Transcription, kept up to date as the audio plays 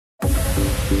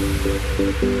Good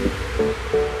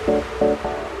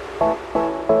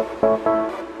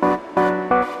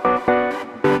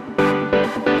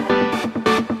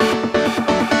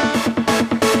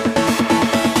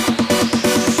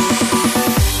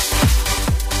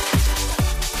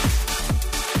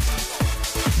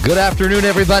afternoon,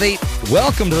 everybody.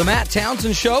 Welcome to the Matt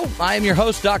Townsend Show. I am your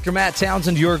host, Dr. Matt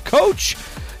Townsend, your coach,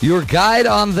 your guide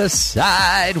on the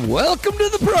side. Welcome to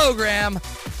the program.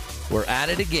 We're at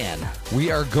it again.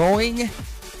 We are going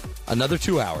another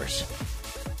 2 hours.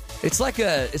 It's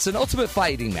an ultimate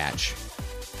fighting match.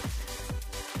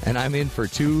 And I'm in for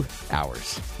 2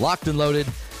 hours. Locked and loaded.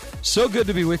 So good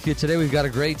to be with you today. We've got a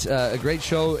great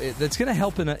show that's going to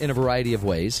help in a variety of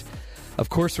ways. Of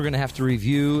course, we're going to have to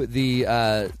review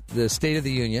the State of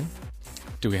the Union.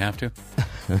 Do we have to?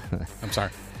 I'm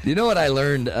sorry. You know what I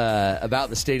learned about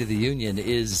the State of the Union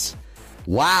is,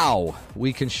 wow,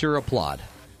 we can sure applaud.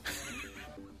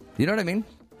 You know what I mean?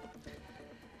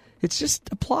 It's just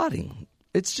applauding.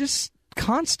 It's just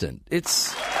constant.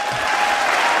 It's...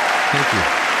 Thank you.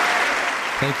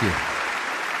 Thank you.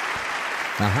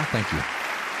 Thank you.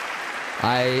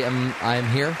 I am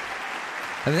here.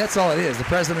 I mean, that's all it is. The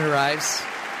president arrives.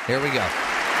 Here we go.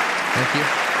 Thank you.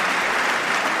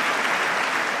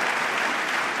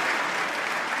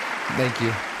 Thank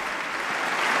you.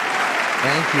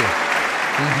 Thank you.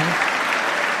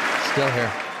 Still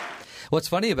here. What's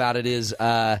funny about it is, what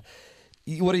are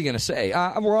you going to say?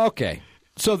 We're okay.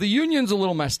 So the union's a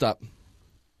little messed up.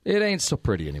 It ain't so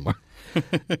pretty anymore.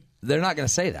 They're not going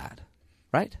to say that,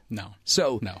 right? No.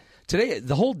 No. Today,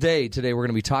 the whole day today, we're going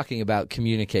to be talking about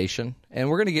communication, and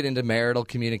we're going to get into marital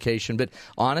communication. But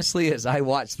honestly, as I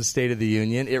watch the State of the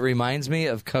Union, it reminds me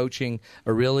of coaching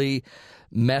a really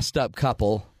messed up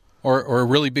couple. Or a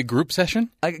really big group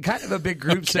session? Kind of a big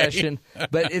group session,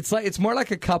 but it's more like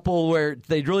a couple where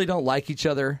they really don't like each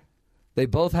other. They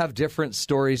both have different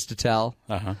stories to tell,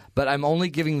 but I'm only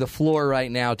giving the floor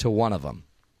right now to one of them.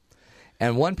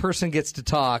 And one person gets to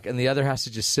talk, and the other has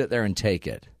to just sit there and take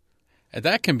it. And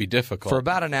that can be difficult. For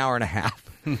about an hour and a half.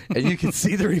 And you can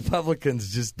see the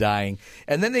Republicans just dying.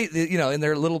 And then they in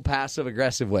their little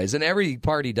passive-aggressive ways. And every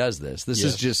party does this.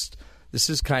 This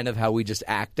is kind of how we just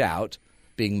act out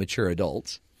being mature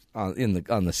adults on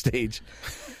the stage,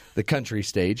 the country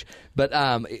stage. But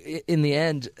in the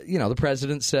end, the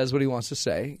president says what he wants to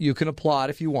say. You can applaud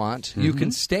if you want. Mm-hmm. You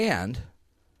can stand.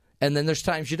 And then there's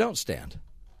times you don't stand,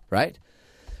 right?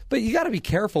 But you got to be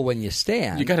careful when you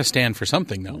stand. You got to stand for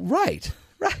something, though. Right.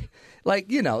 Like,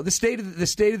 the State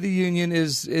of the Union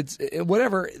it's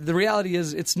whatever. The reality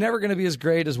is it's never going to be as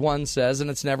great as one says, and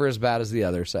it's never as bad as the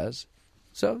other says.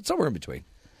 So it's somewhere in between.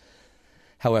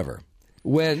 However,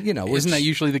 when, Isn't that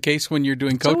usually the case when you're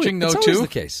doing coaching, though, too? It's always the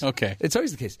case. Okay. It's always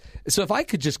the case. So if I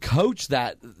could just coach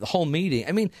the whole meeting,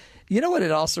 I mean, you know what it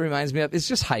also reminds me of? It's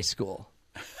just high school.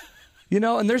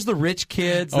 And there's the rich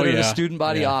kids that are the student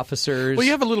body officers.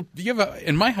 Well,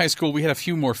 in my high school, we had a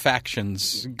few more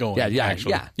factions going.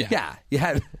 Actually. Yeah. You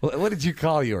had, what did you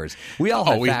call yours? We all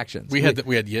had factions. We had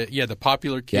the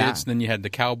popular kids, and then you had the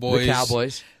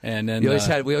cowboys. And then we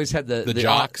always had the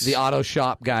jocks, the auto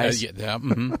shop guys.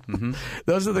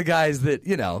 Those are the guys that,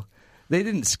 they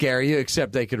didn't scare you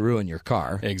except they could ruin your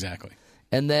car. Exactly.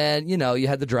 And then, you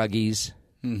had the druggies.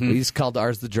 Mm-hmm. We used to call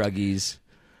ours the druggies.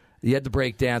 You had the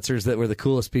break dancers that were the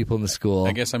coolest people in the school.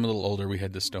 I guess I'm a little older. We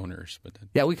had the stoners, but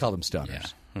we called them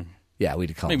stoners. Yeah,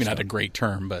 we'd call them maybe stoners. Not a great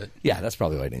term, but that's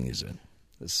probably why I didn't use it.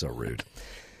 It's so rude.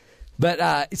 But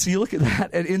so you look at that,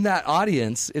 and in that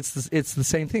audience, it's the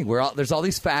same thing. There's all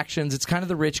these factions. It's kind of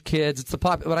the rich kids. It's the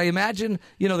pop. But I imagine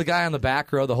the guy on the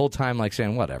back row the whole time, like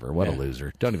saying, "Whatever, what a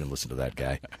loser. Don't even listen to that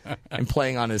guy," and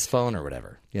playing on his phone or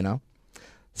whatever.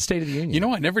 State of the Union.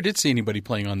 I never did see anybody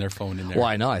playing on their phone in there. Well,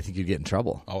 I know. I think you'd get in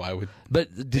trouble. Oh, I would.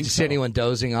 But did you see anyone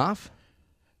dozing off?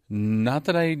 Not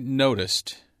that I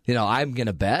noticed. I'm going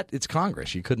to bet it's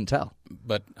Congress. You couldn't tell.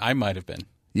 But I might have been.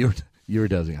 You were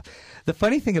dozing off. The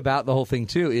funny thing about the whole thing,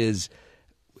 too, is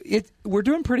we're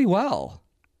doing pretty well.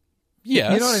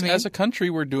 Yes. You know what I mean? As a country,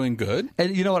 we're doing good.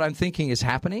 And you know what I'm thinking is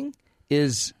happening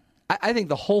is I think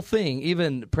the whole thing,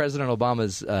 even President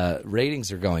Obama's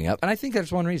ratings are going up. And I think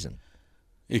there's one reason.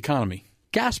 Economy.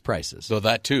 Gas prices. So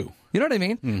that too. You know what I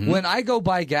mean? Mm-hmm. When I go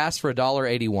buy gas for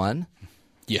 $1.81,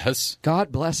 yes.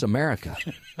 God bless America.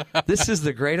 This is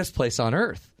the greatest place on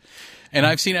earth. And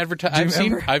I've seen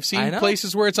I've seen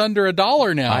places where it's under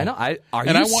 $1 now. I know. Are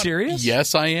you serious?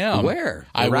 Yes, I am. Where?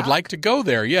 I would like to go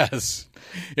there. Yes.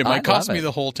 It might cost me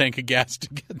the whole tank of gas to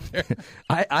get there.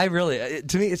 I really,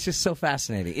 to me, it's just so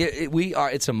fascinating.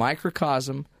 It's a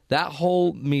microcosm. That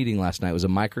whole meeting last night was a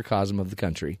microcosm of the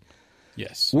country.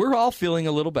 Yes. We're all feeling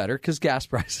a little better because gas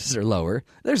prices are lower.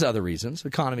 There's other reasons. The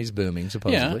economy's booming,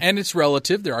 supposedly. Yeah, and it's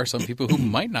relative. There are some people who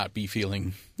might not be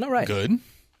feeling good.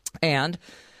 And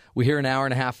we hear an hour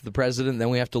and a half of the president, then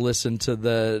we have to listen to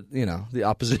the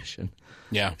opposition.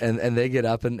 Yeah. And they get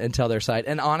up and tell their side.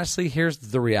 And honestly, here's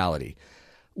the reality.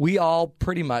 We all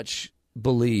pretty much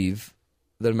believe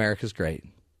that America's great.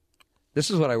 This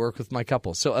is what I work with my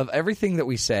couple. So of everything that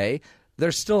we say,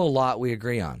 there's still a lot we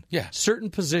agree on. Yeah. Certain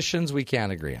positions we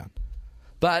can't agree on.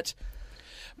 But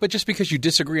just because you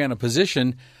disagree on a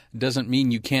position doesn't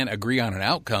mean you can't agree on an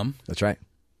outcome. That's right.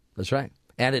 That's right.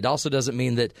 And it also doesn't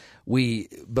mean that we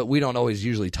don't always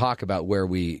usually talk about where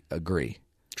we agree.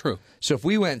 True. So if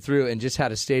we went through and just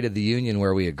had a State of the Union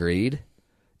where we agreed,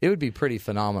 it would be pretty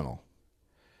phenomenal.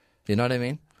 You know what I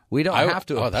mean? We don't have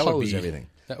to oppose everything.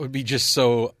 That would be just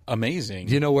so amazing.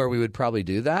 You know where we would probably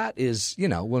do that is,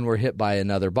 when we're hit by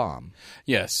another bomb.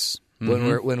 Yes.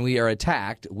 Mm-hmm. When we are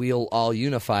attacked, we'll all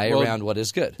unify around what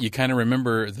is good. You kind of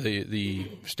remember the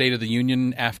State of the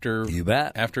Union after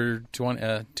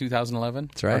 2011?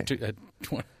 That's right.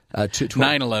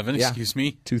 9/11, excuse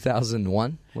me.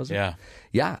 2001, was it? Yeah.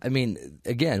 Yeah, I mean,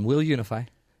 again, we'll unify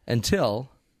until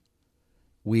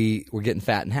we're getting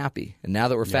fat and happy. And now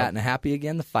that we're fat and happy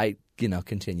again, the fight,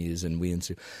 continues and we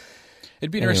ensue.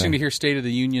 It'd be interesting to hear State of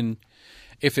the Union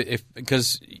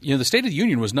because the State of the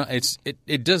Union was not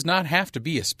it does not have to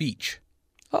be a speech.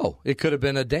 Oh, it could have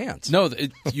been a dance. No, the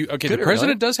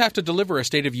president does have to deliver a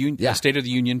State of the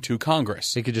Union to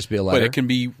Congress. It could just be a letter. But it can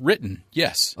be written,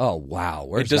 yes. Oh, wow.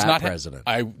 Where's that president?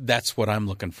 That's what I'm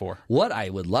looking for. What I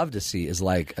would love to see is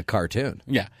like a cartoon.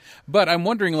 Yeah. But I'm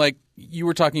wondering, like, you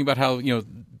were talking about how,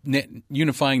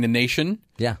 unifying the nation.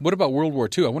 Yeah. What about World War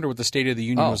II? I wonder what the State of the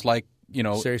Union was like,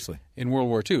 seriously, in World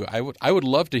War II. I would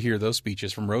love to hear those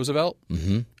speeches from Roosevelt.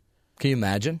 Mm-hmm. Can you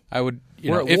imagine? I would,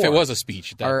 if it was a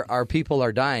speech. Our people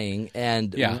are dying,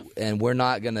 and we're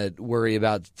not going to worry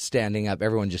about standing up.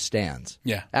 Everyone just stands.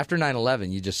 Yeah. After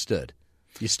 9/11, you just stood.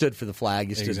 You stood for the flag.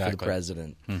 You stood for the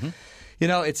president. Mm-hmm.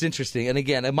 It's interesting. And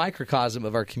again, a microcosm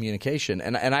of our communication.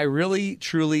 And I really,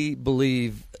 truly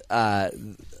believe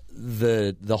the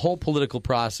whole political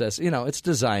process, it's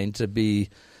designed to be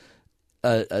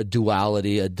a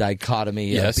duality, a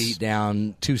dichotomy, a beat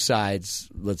down, two sides,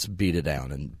 let's beat it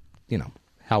down. And,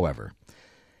 however,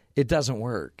 it doesn't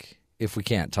work if we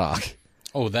can't talk.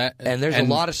 Oh, and there's a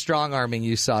lot of strong arming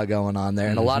you saw going on there,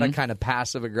 and a lot of kind of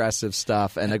passive aggressive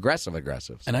stuff and aggressive.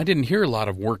 And I didn't hear a lot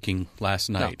of working last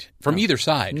night from either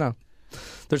side. No,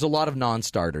 there's a lot of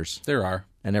non-starters. There are,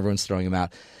 and everyone's throwing them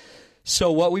out.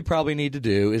 So what we probably need to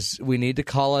do is we need to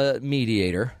call a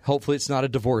mediator. Hopefully, it's not a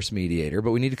divorce mediator,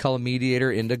 but we need to call a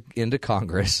mediator into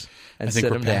Congress and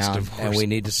sit them down, divorce. And we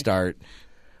need to start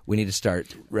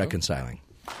reconciling.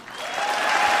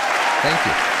 Thank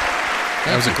you.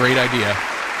 That was a great idea.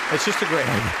 It's just a great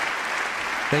idea.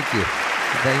 Thank you.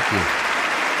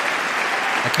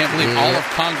 I can't believe all of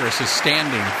Congress is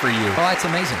standing for you. Oh, it's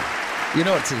amazing.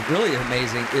 What's really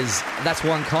amazing is that's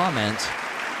one comment,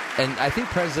 and I think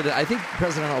President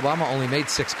Obama only made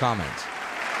 6 comments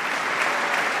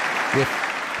with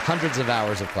hundreds of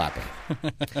hours of clapping.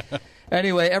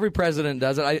 Anyway, every president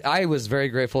does it. I was very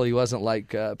grateful he wasn't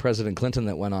like President Clinton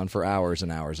that went on for hours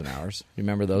and hours and hours. You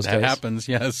remember those days? That happens,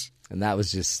 yes. And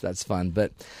that's fun.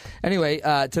 But anyway,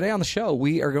 today on the show,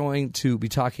 we are going to be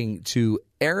talking to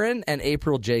Aaron and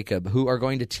April Jacob, who are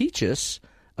going to teach us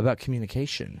about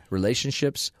communication,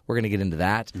 relationships. We're going to get into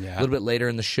that. Yeah. A little bit later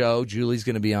in the show. Julie's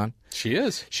going to be on. She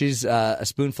is. She's a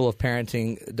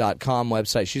spoonfulofparenting.com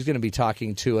website. She's going to be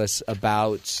talking to us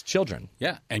about children.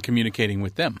 Yeah, and communicating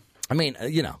with them. I mean,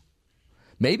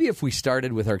 maybe if we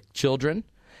started with our children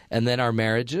and then our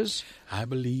marriages. I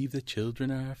believe the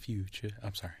children are our future.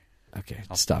 I'm sorry. Okay,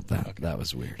 stop that. Okay. That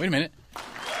was weird. Wait a minute.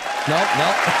 No.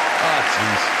 Oh,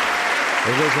 jeez.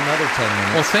 There goes another 10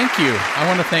 minutes. Well, thank you. I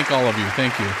want to thank all of you.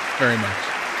 Thank you very much.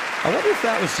 I wonder if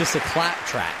that was just a clap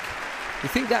track. You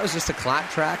think that was just a clap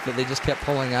track that they just kept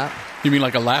pulling up? You mean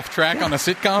like a laugh track on a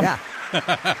sitcom? Yeah.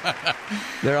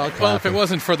 They're all clapping. Well, if it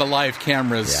wasn't for the live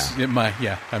cameras, I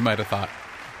might have thought.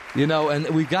 And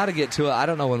we got to get to it. I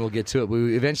don't know when we'll get to it, but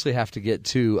we eventually have to get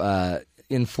to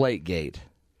Inflategate.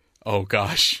 Oh,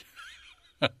 gosh.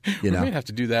 We may have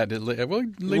to do that. Well,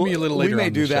 maybe a little later on. We may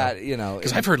do that,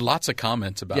 because I've heard lots of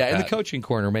comments about that. Yeah, in the coaching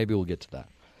corner, maybe we'll get to that.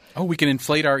 Oh, we can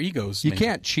inflate our egos. You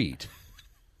can't cheat.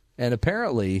 And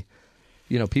apparently,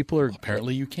 people are...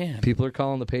 Apparently you can. People are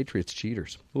calling the Patriots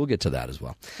cheaters. We'll get to that as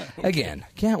well. Okay. Again,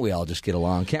 can't we all just get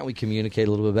along? Can't we communicate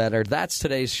a little bit better? That's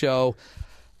today's show.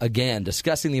 again,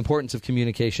 discussing the importance of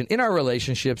communication in our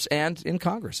relationships and in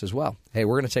Congress as well. Hey,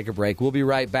 we're going to take a break. We'll be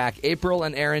right back. April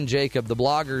and Aaron Jacob, the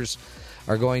bloggers,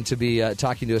 are going to be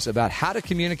talking to us about how to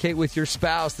communicate with your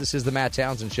spouse. This is the Matt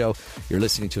Townsend Show. You're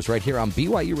listening to us right here on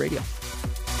BYU Radio.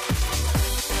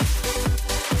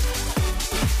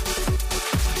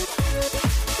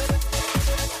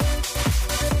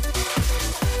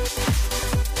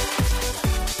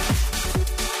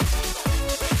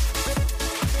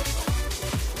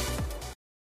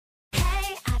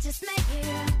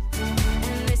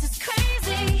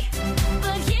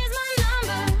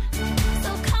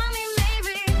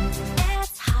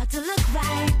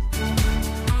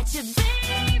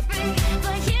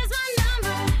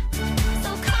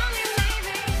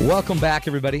 Welcome back,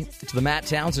 everybody, to the Matt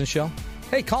Townsend Show.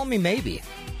 Hey, call me maybe.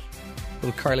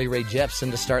 Little Carly Rae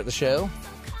Jepsen to start the show.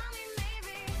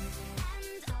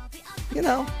 You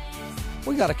know,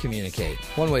 we got to communicate.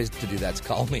 One way to do that is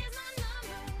call me.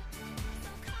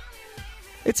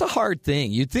 It's a hard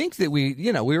thing. You'd think that we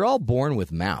were all born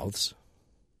with mouths,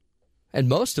 and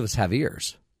most of us have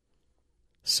ears.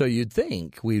 So you'd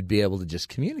think we'd be able to just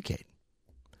communicate.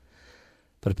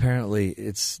 But apparently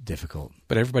it's difficult.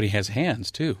 But everybody has hands,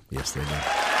 too. Yes, they do.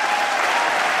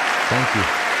 Thank you.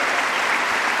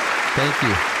 Thank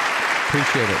you.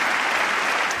 Appreciate it.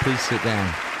 Please sit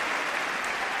down.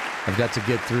 I've got to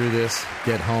get through this,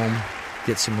 get home,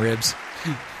 get some ribs,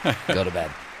 go to bed.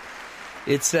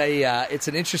 It's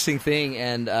an interesting thing,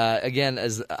 and again,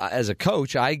 as a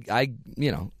coach, I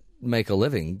make a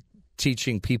living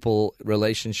teaching people,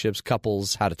 relationships,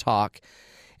 couples, how to talk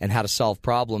and how to solve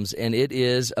problems, and it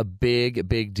is a big,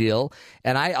 big deal.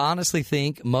 And I honestly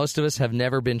think most of us have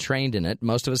never been trained in it.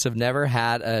 Most of us have never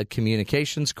had a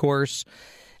communications course.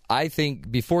 I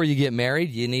think before you get married,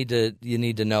 you need to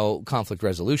know conflict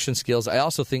resolution skills. I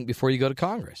also think before you go to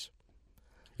Congress,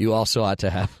 you also ought to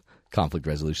have conflict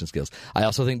resolution skills. I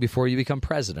also think before you become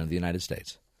president of the United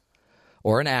States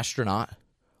or an astronaut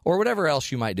or whatever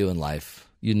else you might do in life,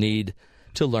 you need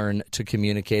to learn to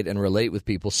communicate and relate with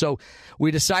people. So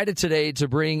we decided today to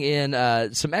bring in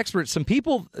some experts, some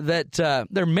people that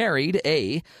they're married,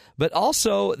 but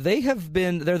also they're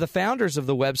the founders of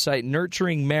the website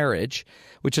Nurturing Marriage,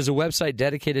 which is a website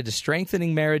dedicated to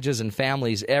strengthening marriages and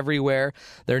families everywhere.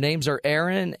 Their names are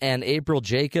Aaron and April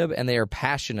Jacob, and they are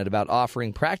passionate about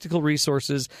offering practical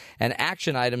resources and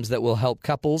action items that will help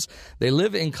couples. They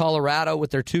live in Colorado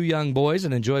with their 2 young boys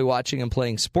and enjoy watching and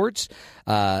playing sports.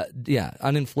 Deflating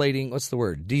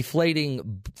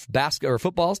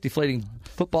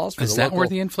footballs. Is that where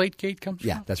the inflate gate comes from?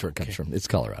 Yeah, that's where it comes from. It's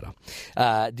Colorado.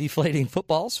 Deflating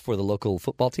footballs for the local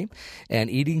football team and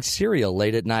eating cereal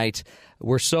late at night.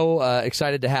 We're so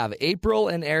excited to have April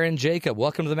and Aaron Jacob.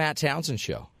 Welcome to the Matt Townsend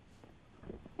Show.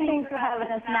 Thanks for having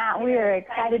us, Matt. We are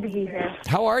excited to be here.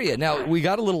 How are you? Now, we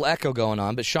got a little echo going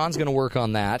on, but Sean's going to work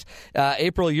on that.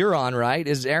 April, you're on, right?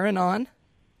 Is Aaron on?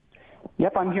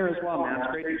 Yep, I'm here as well, man.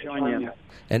 It's great to join you.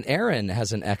 And Aaron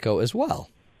has an echo as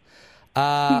well.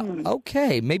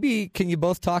 Okay, maybe can you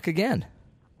both talk again?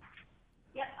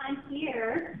 Yep, I'm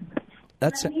here.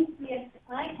 Let me see if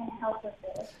I can help with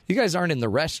this. You guys aren't in the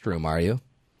restroom, are you?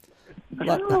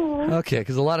 No. Okay,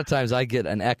 because a lot of times I get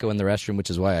an echo in the restroom, which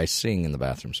is why I sing in the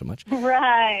bathroom so much.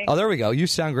 Right. Oh, there we go. You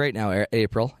sound great now,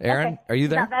 April. Aaron, okay. Are you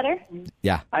there? Is that better?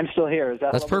 Yeah. I'm still here. Is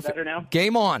that That's a little perfect. better now?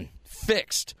 Game on.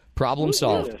 Fixed. Problem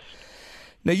solved. Yes.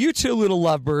 Now, you 2 little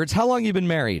lovebirds, how long you been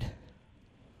married?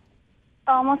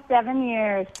 Almost 7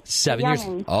 years. 7 years.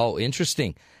 Youngins. Oh,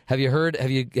 interesting. Have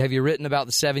you written about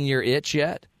the 7-year itch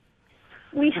yet?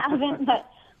 We haven't, but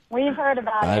we've heard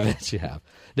about I it. bet you have.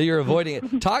 Now you're avoiding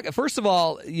it. First of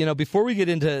all, before we get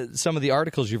into some of the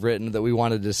articles you've written that we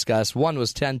wanted to discuss, one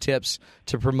was 10 tips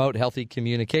to promote healthy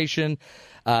communication.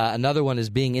 Another one is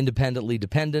being independently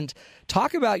dependent.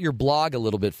 Talk about your blog a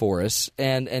little bit for us,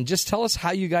 and just tell us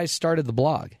how you guys started the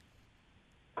blog.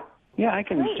 Yeah, I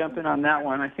can jump in on that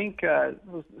one. I think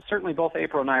certainly both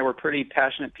April and I were pretty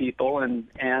passionate people,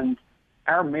 and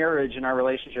our marriage and our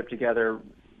relationship together,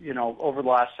 over the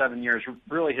last 7 years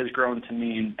really has grown to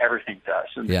mean everything to us.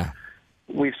 And yeah.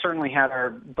 We've certainly had our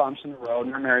bumps in the road,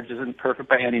 and our marriage isn't perfect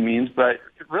by any means, but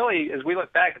really, as we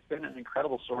look back, it's been an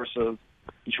incredible source of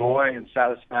joy and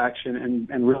satisfaction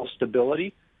and real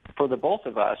stability for the both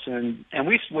of us. And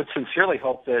we would sincerely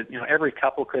hope that, every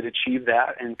couple could achieve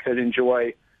that and could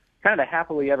enjoy kind of the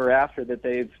happily ever after that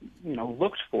they've,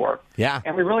 looked for. Yeah.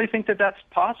 And we really think that that's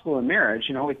possible in marriage.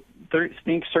 We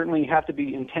think certainly you have to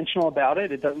be intentional about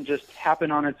it. It doesn't just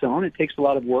happen on its own. It takes a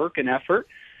lot of work and effort.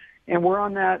 And we're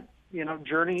on that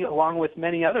journey along with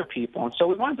many other people. And so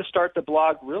we wanted to start the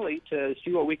blog really to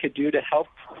see what we could do to help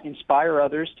inspire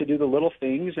others to do the little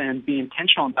things and be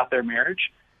intentional about their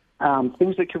marriage,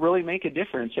 things that could really make a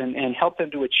difference and help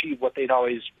them to achieve what they'd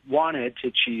always wanted to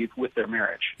achieve with their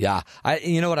marriage. Yeah.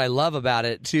 You know what I love about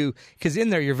it, too, because in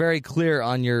there you're very clear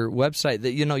on your website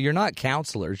that, you're not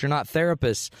counselors, you're not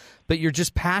therapists, but you're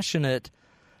just passionate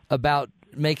about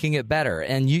making it better,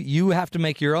 and you have to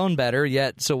make your own better.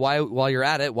 Yet, so while you're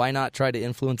at it, why not try to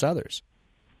influence others?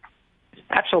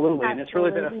 Absolutely, and it's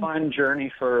really been a fun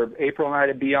journey for April and I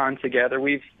to be on together.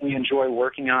 We enjoy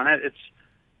working on it. It's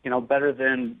better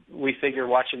than we figure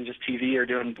watching just TV or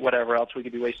doing whatever else we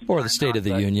could be wasting time on. Or the State of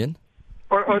the Union.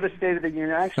 Or the State of the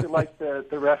Union. I actually like the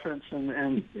reference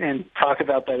and talk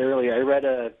about that earlier.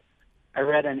 I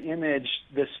read an image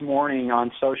this morning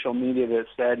on social media that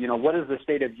said, what is the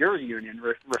state of your union,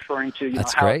 referring to,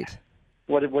 That's great.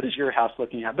 What is your house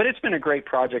looking at? But it's been a great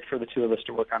project for the two of us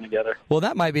to work on together. Well,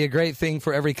 that might be a great thing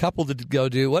for every couple to go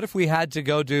do. What if we had to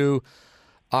go do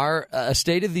our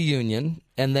State of the Union,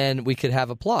 and then we could have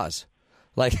applause?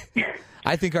 Like,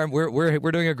 I think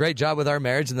we're doing a great job with our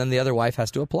marriage, and then the other wife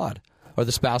has to applaud, or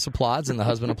the spouse applauds and the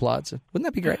husband applauds. Wouldn't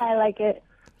that be great? I like it.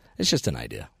 It's just an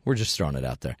idea. We're just throwing it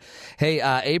out there. Hey,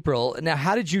 April, now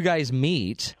how did you guys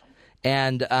meet?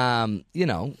 And,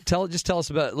 tell us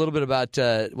a little bit about,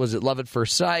 was it love at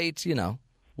first sight?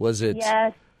 Was it?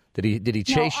 Yes. Did he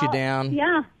chase you down?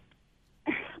 Yeah.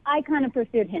 I kind of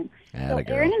pursued him. So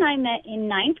Aaron and I met in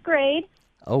 9th grade.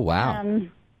 Oh, wow.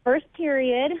 First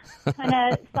period. Kind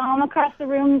of saw him across the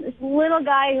room, this little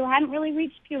guy who hadn't really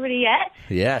reached puberty yet.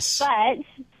 Yes. But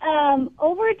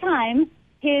over time,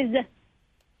 his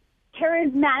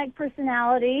charismatic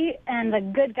personality and the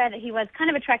good guy that he was kind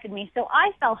of attracted me. So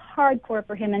I fell hardcore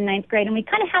for him in 9th grade, and we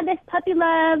kind of had this puppy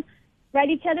love, write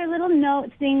each other little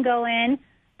notes thing going.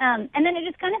 And then it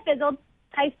just kind of fizzled.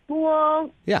 High school,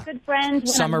 good friends. Went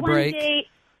Summer on one break. Date.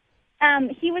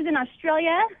 He was in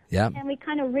Australia, and we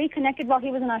kind of reconnected while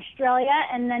he was in Australia.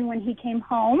 And then when he came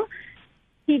home,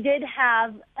 he did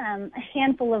have a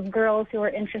handful of girls who were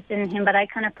interested in him, but I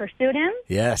kind of pursued him.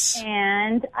 Yes.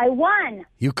 And I won.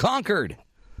 You conquered.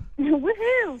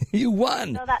 Woohoo! You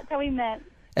won. So that's how we met.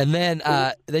 And then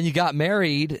you got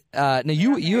married. Now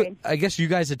you I guess you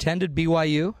guys attended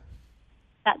BYU?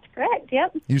 That's correct.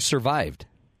 Yep. You survived.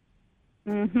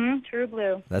 Mm-hmm. True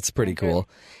blue. That's pretty cool.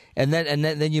 And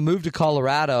then you moved to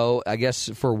Colorado, I guess,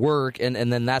 for work, and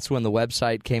then that's when the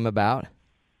website came about?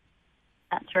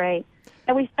 That's right.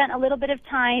 And we spent a little bit of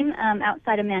time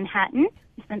outside of Manhattan.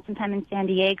 We spent some time in San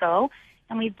Diego,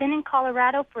 and we've been in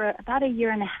Colorado for about a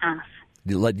year and a half.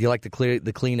 Do you like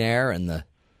the clean air and the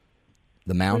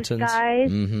mountains? Blue skies.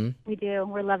 Mm-hmm. We do.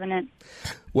 We're loving it.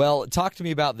 Well, talk to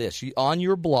me about this. On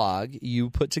your blog, you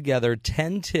put together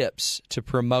 10 tips to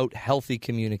promote healthy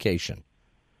communication.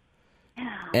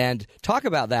 And talk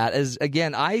about that. As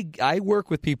again, I work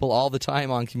with people all the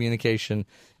time on communication,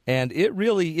 and it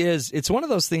really is. It's one of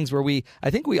those things where I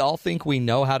think we all think we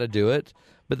know how to do it,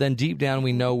 but then deep down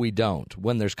we know we don't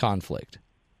when there's conflict.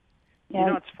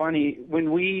 Yeah. It's funny.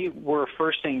 When we were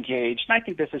first engaged, and I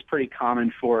think this is pretty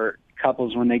common for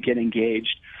couples when they get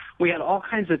engaged, we had all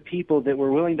kinds of people that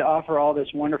were willing to offer all this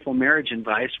wonderful marriage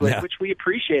advice, which we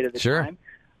appreciated at the time.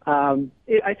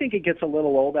 I think it gets a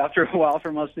little old after a while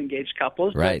for most engaged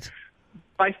couples. Right.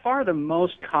 By far the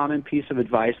most common piece of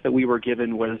advice that we were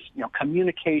given was,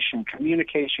 communication.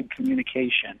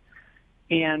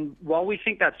 And while we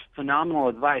think that's phenomenal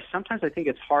advice, sometimes I think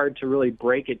it's hard to really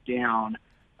break it down,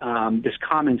 this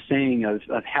common saying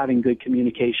of having good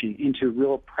communication, into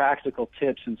real practical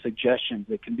tips and suggestions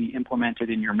that can be implemented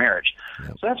in your marriage.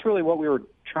 Yep. So that's really what we were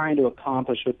trying to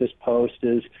accomplish with this post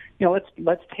is,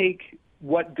 let's take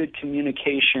what good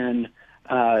communication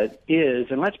is,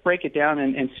 and let's break it down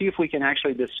and see if we can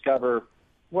actually discover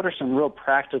what are some real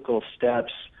practical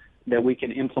steps that we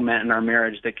can implement in our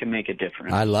marriage that can make a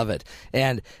difference. I love it.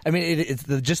 And, I mean, it's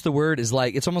just the word is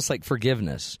it's almost like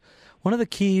forgiveness. One of the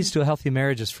keys to a healthy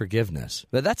marriage is forgiveness.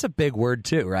 But that's a big word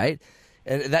too, right?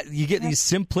 And that you get these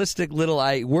simplistic little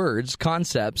words,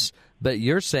 concepts, but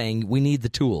you're saying we need the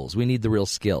tools. We need the real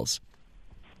skills.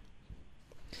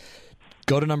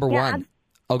 Go to number one.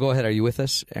 Oh, go ahead. Are you with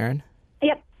us, Aaron?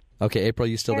 Yep. Okay, April,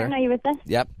 you still Aaron, there? Are you with us?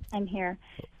 Yep. I'm here.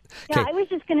 Yeah, I was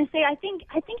just going to say, I think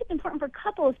it's important for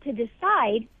couples to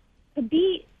decide to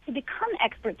become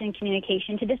experts in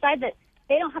communication, to decide that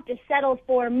they don't have to settle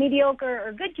for mediocre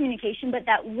or good communication, but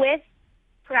that with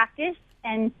practice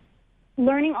and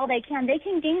learning all they can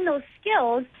gain those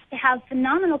skills to have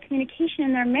phenomenal communication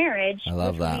in their marriage. I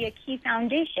love that. Which will be a key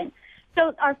foundation.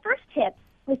 So our first tip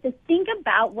was to think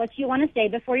about what you want to say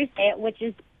before you say it, which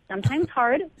is sometimes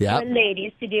hard Yep. for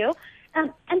ladies to do,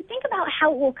 and think about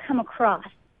how it will come across.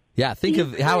 Yeah, think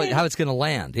of how it's going to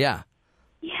land. Yeah.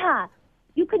 Yeah.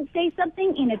 You could say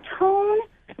something in a tone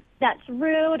that's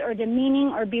rude or demeaning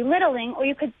or belittling, or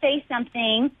you could say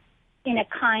something in a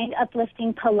kind,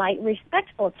 uplifting, polite,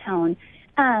 respectful tone.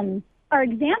 Our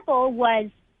example was,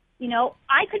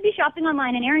 I could be shopping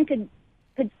online and Aaron could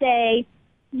say,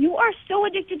 "You are so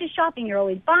addicted to shopping. You're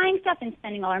always buying stuff and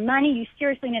spending all our money. You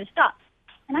seriously need to stop."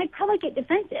 And I'd probably get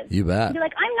defensive. You bet. I'd be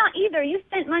like, "I'm not either. You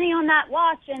spent money on that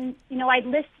watch." And, I'd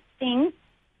list things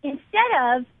instead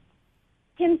of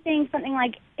him saying something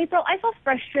like, "April, I feel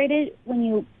frustrated when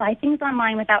you buy things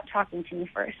online without talking to me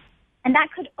first." And that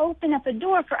could open up a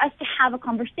door for us to have a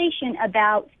conversation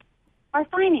about our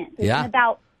finances and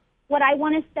about what I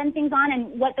want to spend things on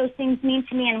and what those things mean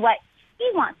to me and what he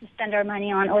wants to spend our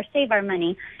money on or save our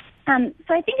money. So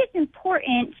I think it's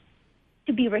important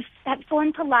to be respectful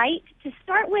and polite, to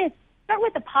start with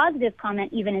a positive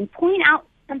comment even, and point out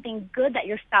something good that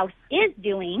your spouse is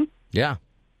doing. Yeah.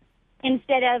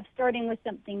 Instead of starting with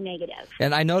something negative.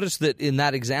 And I noticed that in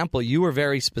that example, you were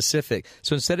very specific.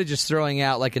 So instead of just throwing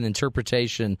out like an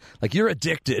interpretation, like you're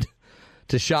addicted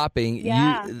to shopping,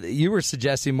 you were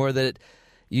suggesting more that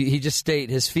he just state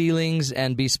his feelings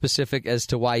and be specific as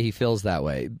to why he feels that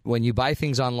way when you buy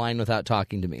things online without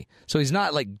talking to me. So he's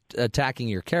not like attacking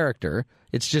your character.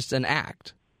 It's just an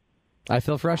act. I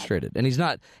feel frustrated. And he's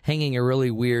not hanging a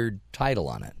really weird title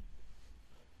on it.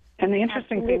 And the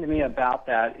interesting thing to me about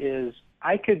that is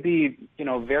I could be,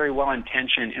 very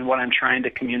well-intentioned in what I'm trying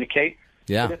to communicate.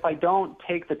 Yeah. But if I don't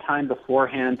take the time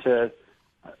beforehand to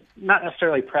not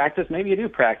necessarily practice, maybe you do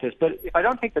practice, but if I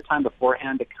don't take the time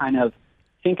beforehand to kind of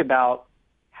think about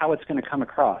how it's going to come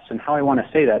across and how I want to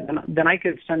say that, then I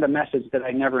could send a message that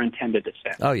I never intended to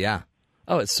send. Oh, yeah.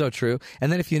 Oh, it's so true.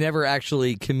 And then if you never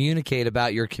actually communicate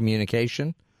about your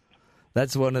communication,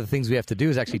 that's one of the things we have to do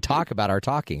is actually talk about our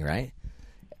talking, right?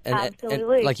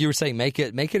 Absolutely. And like you were saying, make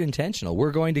it intentional.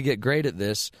 We're going to get great at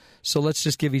this, so let's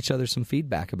just give each other some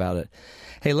feedback about it.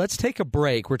 Hey, let's take a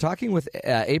break. We're talking with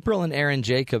April and Aaron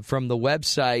Jacob from the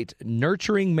website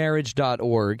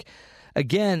nurturingmarriage.org.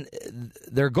 Again,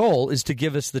 their goal is to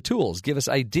give us the tools, give us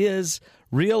ideas,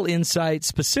 real insights,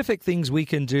 specific things we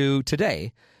can do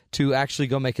today to actually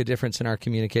go make a difference in our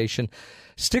communication.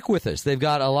 Stick with us. They've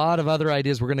got a lot of other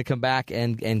ideas we're going to come back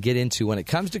and get into when it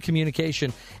comes to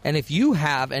communication. And if you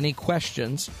have any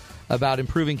questions about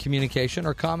improving communication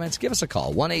or comments, give us a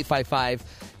call.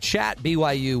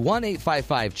 1-855-CHAT-BYU,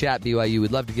 1-855-CHAT-BYU.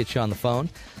 We'd love to get you on the phone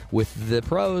with the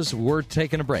pros. We're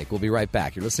taking a break. We'll be right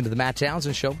back. You're listening to The Matt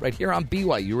Townsend Show right here on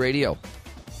BYU Radio.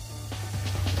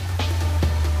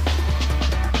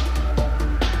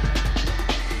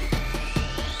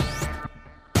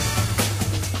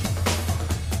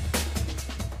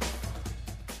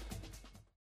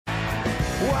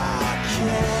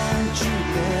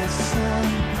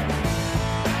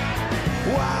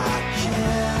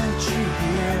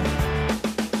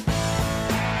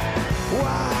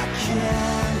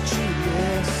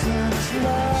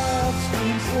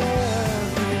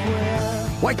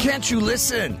 Why can't you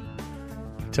listen?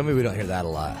 Tell me we don't hear that a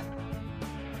lot.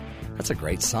 That's a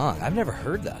great song. I've never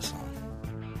heard that song.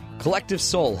 Collective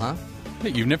Soul, huh? Hey,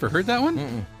 you've never heard that one?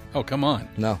 Mm-mm. Oh, come on.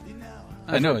 No.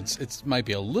 I know it's might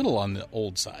be a little on the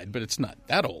old side, but it's not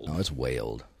that old. No, it's way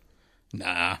old.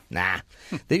 Nah.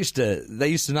 They used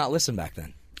to not listen back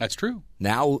then. That's true.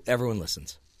 Now everyone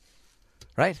listens.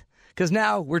 Right? Because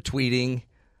now we're tweeting,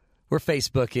 we're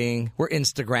Facebooking, we're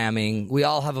Instagramming, we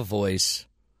all have a voice,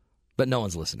 but no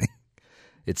one's listening.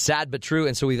 It's sad but true.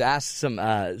 And so we've asked some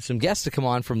guests to come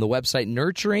on from the website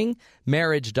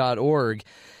nurturingmarriage.org.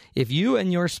 If you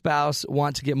and your spouse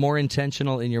want to get more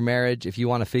intentional in your marriage, if you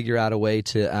want to figure out a way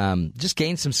to just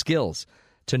gain some skills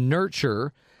to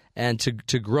nurture and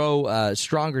to grow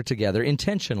stronger together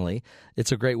intentionally,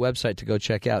 it's a great website to go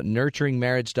check out,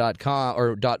 nurturingmarriage.com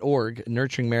or .org,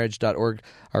 nurturingmarriage.org.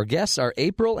 Our guests are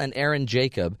April and Aaron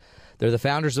Jacob. They're the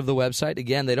founders of the website.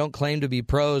 Again, they don't claim to be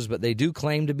pros, but they do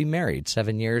claim to be married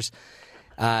 7 years.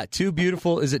 Two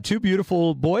beautiful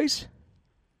boys?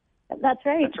 That's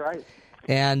right. That's right.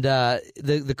 And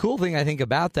the cool thing I think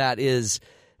about that is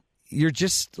you're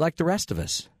just like the rest of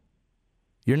us.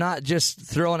 You're not just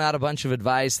throwing out a bunch of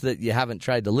advice that you haven't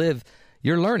tried to live.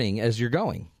 You're learning as you're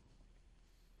going.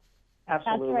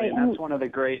 Absolutely. That's right. And that's one of the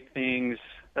great things.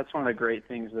 That's one of the great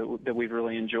things that we've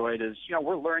really enjoyed is,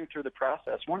 we're learning through the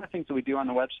process. One of the things that we do on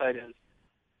the website is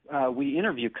we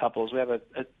interview couples. We have a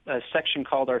section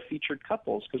called our featured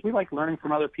couples because we like learning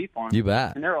from other people. You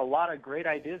bet. And there are a lot of great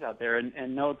ideas out there,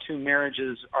 and no two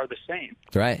marriages are the same.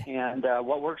 Right. And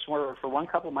what works for one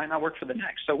couple might not work for the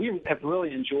next. So we have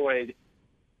really enjoyed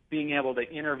being able to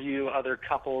interview other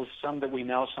couples, some that we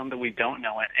know, some that we don't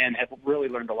know, and have really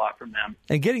learned a lot from them.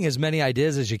 And getting as many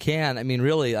ideas as you can. I mean,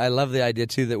 really, I love the idea,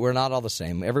 too, that we're not all the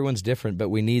same. Everyone's different, but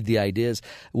we need the ideas.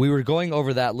 We were going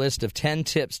over that list of 10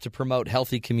 tips to promote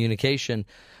healthy communication.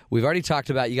 We've already talked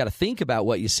about you got to think about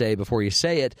what you say before you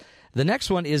say it. The next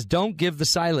one is don't give the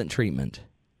silent treatment.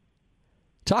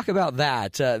 Talk about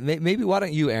that. Maybe why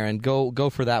don't you, Aaron, go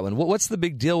for that one. What's the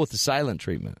big deal with the silent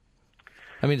treatment?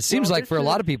 I mean, it seems like for a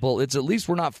lot of people, it's at least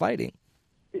we're not fighting.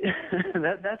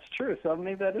 That's true. So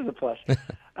maybe that is a plus.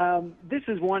 This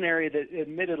is one area that,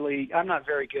 admittedly, I'm not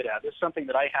very good at. It's something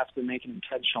that I have to make an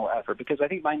intentional effort because I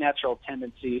think my natural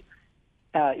tendency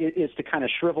is to kind of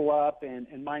shrivel up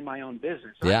and mind my own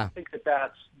business. And yeah. I think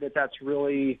that's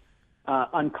really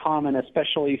uncommon,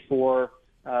 especially for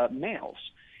males.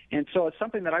 And so it's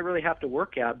something that I really have to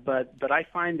work at. But I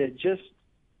find that just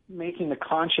making the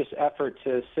conscious effort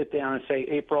to sit down and say,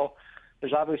 April,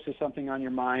 there's obviously something on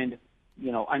your mind.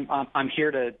 You know, I'm here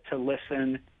to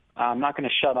listen. I'm not going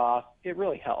to shut off. It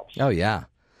really helps. Oh, yeah.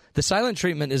 The silent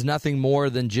treatment is nothing more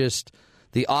than just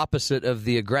the opposite of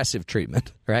the aggressive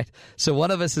treatment, right? So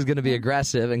one of us is going to be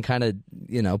aggressive and kind of,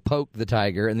 poke the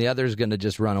tiger, and the other is going to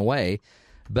just run away.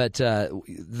 But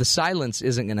the silence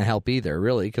isn't going to help either,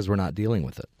 really, because we're not dealing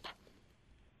with it.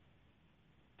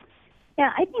 Yeah,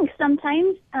 I think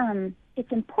sometimes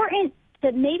it's important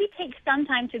to maybe take some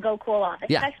time to go cool off,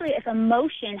 especially if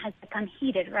emotion has become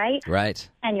heated, right? Right.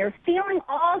 And you're feeling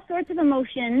all sorts of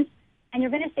emotions, and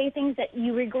you're going to say things that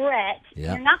you regret.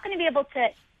 Yeah. You're not going to be able to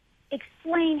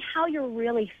explain how you're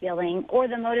really feeling or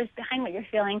the motives behind what you're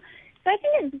feeling. So I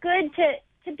think it's good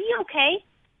to be okay.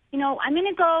 I'm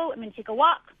going to take a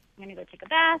walk. I'm going to go take a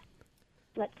bath.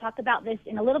 Let's talk about this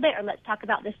in a little bit, or let's talk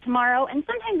about this tomorrow. And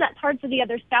sometimes that's hard for the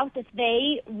other spouse if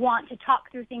they want to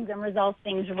talk through things and resolve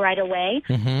things right away.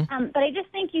 Mm-hmm. But I just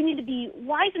think you need to be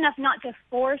wise enough not to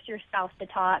force your spouse to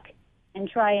talk and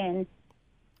try and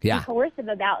be coercive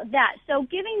about that. So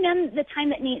giving them the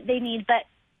time that they need,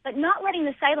 but not letting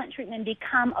the silent treatment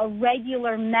become a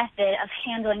regular method of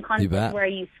handling conflict where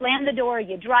you slam the door,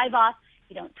 you drive off,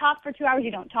 you don't talk for 2 hours,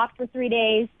 you don't talk for 3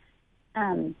 days,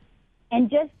 and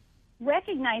just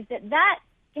recognize that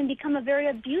can become a very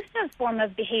abusive form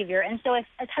of behavior. And so as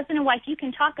husband and wife, you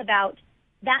can talk about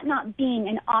that not being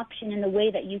an option in the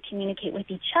way that you communicate with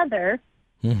each other.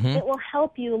 Mm-hmm. It will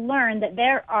help you learn that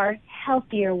there are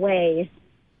healthier ways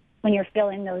when you're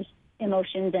feeling those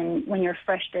emotions and when you're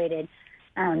frustrated.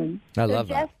 I love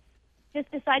that.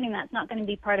 Just deciding that's not going to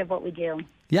be part of what we do.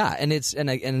 Yeah, and it's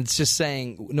just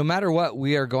saying no matter what,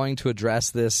 we are going to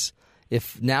address this.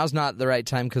 If now's not the right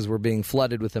time because we're being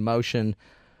flooded with emotion,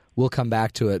 we'll come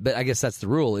back to it. But I guess that's the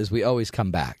rule: is we always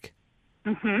come back,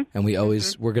 and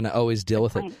we're going to always deal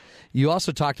with it. You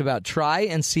also talked about try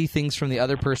and see things from the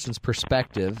other person's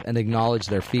perspective and acknowledge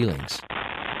their feelings.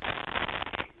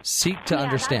 Seek to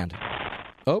understand.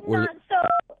 Not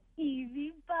so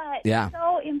easy, but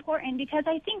so important because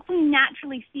I think we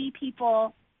naturally see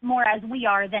people more as we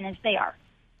are than as they are.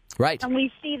 Right. And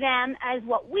we see them as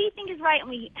what we think is right, and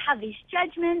we have these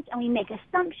judgments, and we make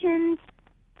assumptions,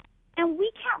 and we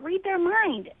can't read their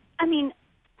mind. I mean,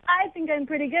 I think I'm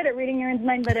pretty good at reading Aaron's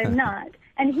mind, but I'm not.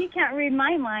 And he can't read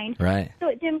my mind. Right. So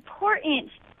it's important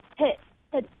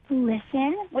to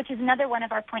listen, which is another one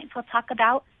of our points we'll talk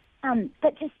about,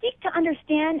 but to seek to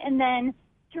understand and then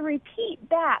to repeat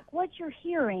back what you're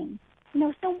hearing.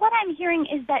 So what I'm hearing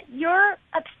is that you're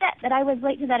upset that I was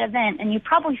late to that event, and you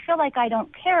probably feel like I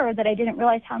don't care or that I didn't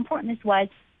realize how important this was.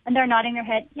 And they're nodding their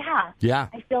head, yeah.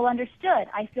 I feel understood.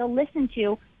 I feel listened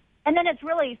to. And then it's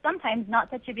really sometimes not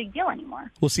such a big deal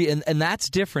anymore. Well, see, and that's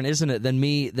different, isn't it, than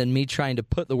me trying to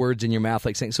put the words in your mouth,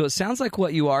 like saying. So it sounds like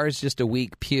what you are is just a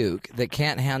weak puke that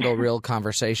can't handle real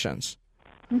conversations.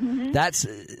 Mm-hmm.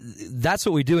 That's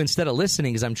what we do instead of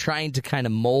listening. Is I'm trying to kind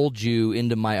of mold you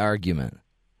into my argument.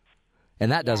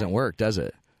 And that doesn't work, does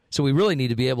it? So we really need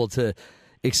to be able to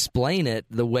explain it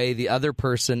the way the other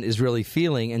person is really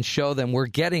feeling and show them we're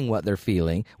getting what they're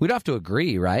feeling. We don't have to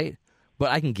agree, right? But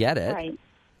I can get it. Right.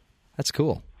 That's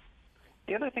cool.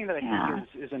 The other thing that I think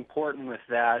is important with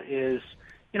that is,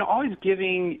 always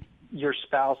giving your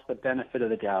spouse the benefit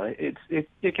of the doubt.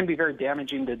 It can be very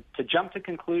damaging to jump to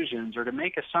conclusions or to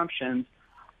make assumptions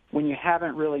when you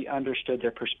haven't really understood their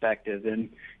perspective. And,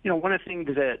 one of the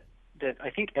things that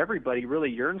I think everybody really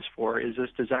yearns for is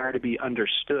this desire to be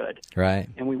understood. Right.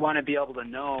 And we want to be able to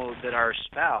know that our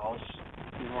spouse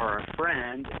or a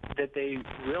friend, that they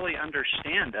really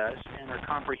understand us and are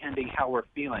comprehending how we're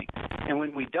feeling. And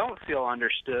when we don't feel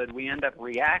understood, we end up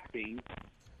reacting,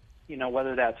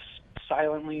 whether that's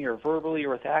silently or verbally or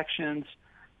with actions.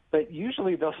 But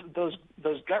usually those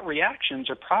gut reactions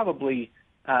are probably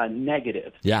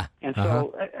negative. Yeah. And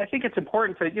so I think it's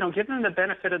important to, give them the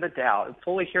benefit of the doubt,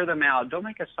 fully hear them out, don't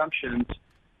make assumptions.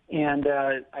 And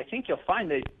I think you'll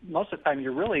find that most of the time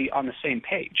you're really on the same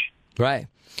page. Right.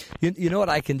 You know what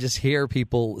I can just hear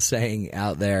people saying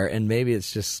out there, and maybe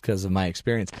it's just because of my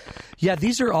experience. Yeah,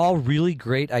 these are all really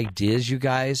great ideas, you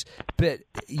guys, but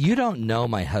you don't know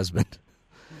my husband.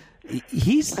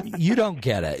 You don't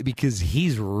get it because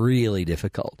he's really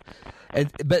difficult.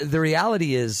 But the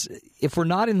reality is, if we're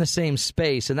not in the same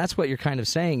space, and that's what you're kind of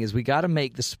saying, is we got to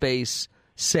make the space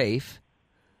safe,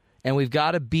 and we've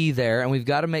got to be there, and we've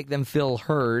got to make them feel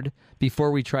heard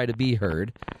before we try to be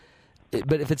heard.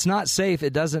 But if it's not safe,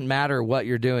 it doesn't matter what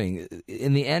you're doing.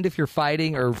 In the end, if you're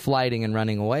fighting or flighting and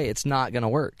running away, it's not going to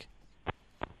work.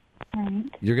 Right.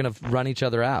 You're going to run each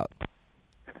other out.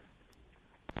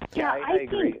 Yeah, I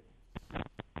agree.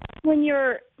 When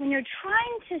you're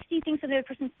trying to see things from the other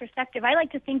person's perspective, I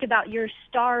like to think about your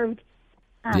starved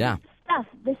stuff,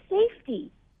 the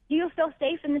safety. Do you feel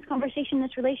safe in this conversation,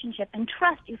 this relationship? And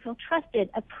trust, you feel trusted,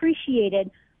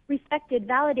 appreciated, respected,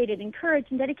 validated, encouraged,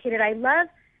 and dedicated. I love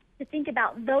to think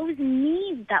about those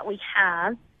needs that we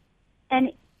have.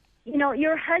 And,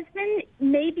 your husband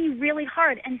may be really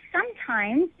hard. And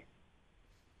sometimes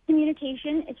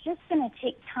communication, it's just going to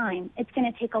take time. It's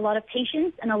going to take a lot of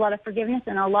patience and a lot of forgiveness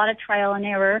and a lot of trial and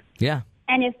error. Yeah.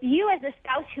 And if you as a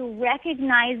spouse who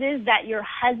recognizes that your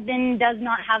husband does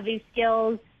not have these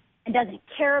skills and doesn't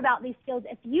care about these skills,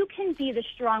 if you can be the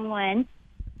strong one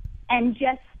and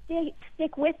just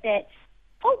stick with it,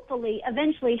 hopefully,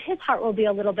 eventually, his heart will be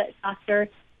a little bit softer,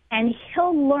 and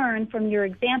he'll learn from your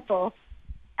example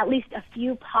at least a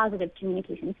few positive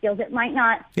communication skills. It might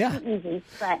not be easy,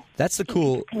 but that's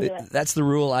that's the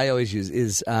rule I always use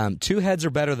is 2 heads are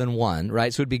better than 1,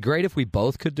 right? So it'd be great if we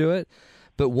both could do it,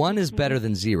 but 1 is better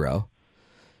than 0.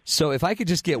 So if I could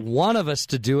just get one of us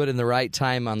to do it in the right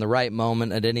time, on the right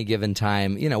moment, at any given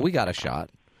time, we got a shot.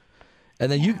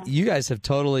 And then you guys have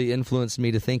totally influenced me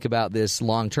to think about this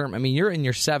long term. I mean, you're in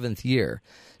your 7th year,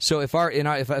 so if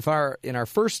in our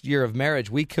first year of marriage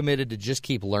we committed to just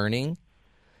keep learning,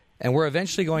 and we're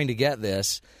eventually going to get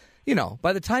this,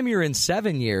 by the time you're in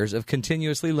 7 years of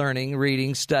continuously learning,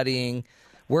 reading, studying,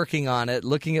 working on it,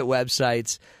 looking at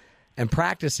websites, and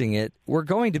practicing it, we're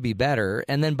going to be better.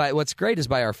 And then what's great is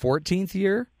by our 14th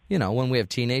year, when we have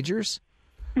teenagers,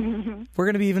 we're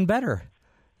going to be even better.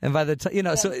 And by the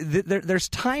time, so there's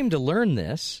time to learn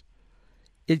this,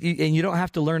 and you don't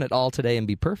have to learn it all today and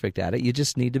be perfect at it. You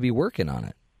just need to be working on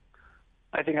it.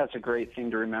 I think that's a great thing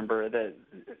to remember, that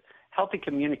healthy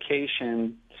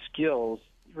communication skills,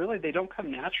 really, they don't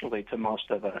come naturally to most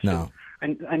of us. No.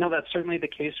 And I know that's certainly the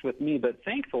case with me, but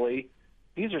thankfully,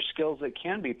 these are skills that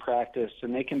can be practiced,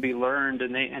 and they can be learned,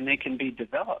 and they can be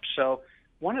developed. So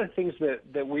one of the things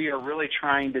that we are really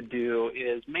trying to do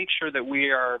is make sure that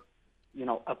we are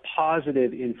a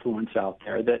positive influence out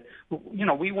there, that,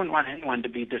 we wouldn't want anyone to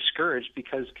be discouraged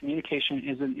because communication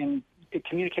in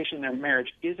their marriage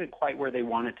isn't quite where they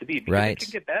want it to be, because right. It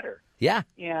can get better. Yeah.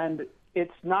 And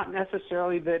it's not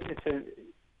necessarily that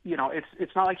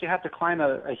it's not like you have to climb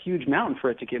a huge mountain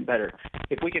for it to get better.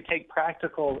 If we could take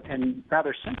practical and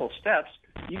rather simple steps,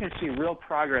 you can see real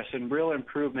progress and real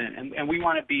improvement. And we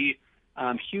want to be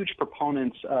huge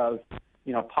proponents of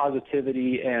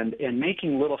positivity and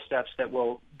making little steps that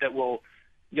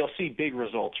you'll see big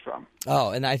results from. Oh,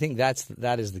 and I think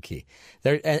that is the key.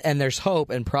 And there's hope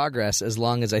and progress as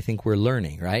long as I think we're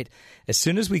learning, right? As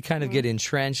soon as we kind of get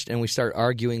entrenched and we start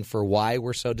arguing for why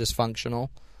we're so dysfunctional,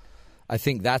 I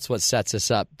think that's what sets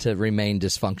us up to remain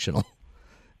dysfunctional.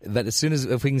 But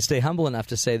if we can stay humble enough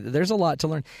to say that there's a lot to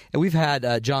learn. And we've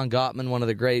had John Gottman, one of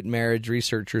the great marriage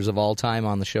researchers of all time,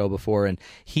 on the show before, and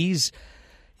he's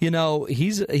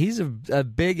a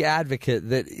big advocate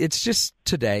that it's just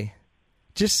today.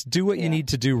 Just do what you need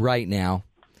to do right now.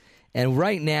 And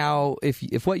right now,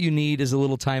 if what you need is a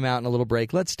little time out and a little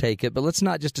break, let's take it. But let's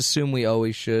not just assume we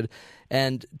always should.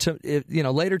 And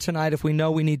later tonight, if we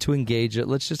know we need to engage it,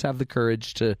 let's just have the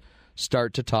courage to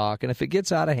start to talk. And if it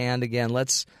gets out of hand again,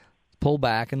 let's pull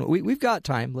back. And we've got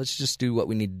time. Let's just do what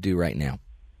we need to do right now.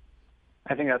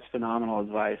 I think that's phenomenal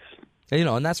advice.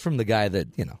 And that's from the guy that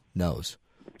knows.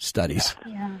 Studies,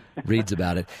 reads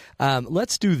about it.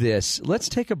 Let's do this. Let's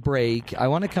take a break. I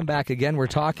want to come back again. We're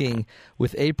talking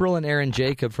with April and Aaron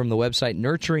Jacob from the website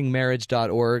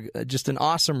nurturingmarriage.org. Just an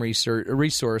awesome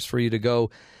resource for you to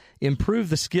go improve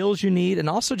the skills you need, and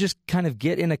also just kind of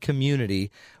get in a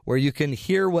community where you can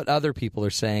hear what other people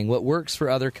are saying, what works for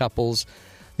other couples.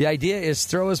 The idea is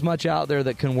throw as much out there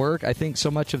that can work. I think so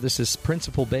much of this is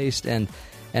principle-based and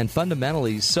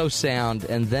fundamentally so sound,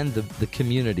 and then the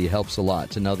community helps a lot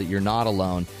to know that you're not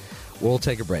alone. We'll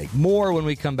take a break. More when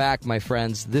we come back, my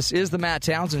friends. This is the Matt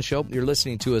Townsend Show. You're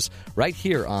listening to us right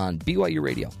here on BYU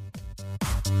Radio.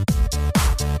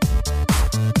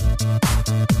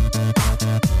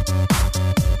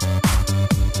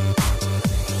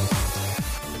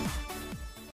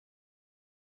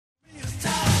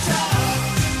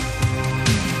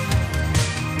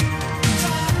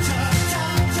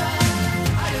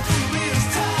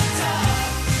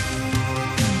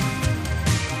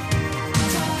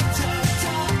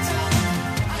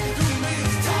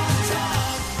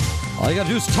 All you got to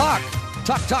do is talk.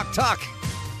 Talk, talk, talk.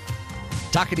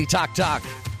 Talkity, talk, talk.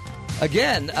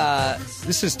 Again,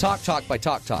 this is Talk Talk by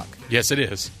Talk Talk. Yes, it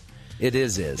is. It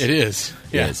is. It is.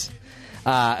 Yes.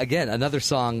 Again, another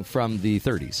song from the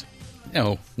 30s.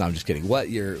 No, I'm just kidding. What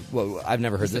year? Well, I've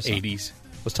never heard this the song. 80s.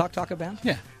 Was Talk Talk a band?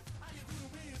 Yeah.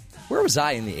 Where was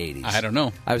I in the 80s? I don't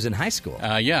know. I was in high school.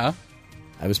 Yeah.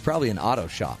 I was probably in auto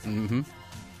shop. Mm-hmm.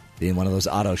 Being one of those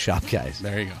auto shop guys.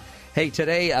 There you go. Hey,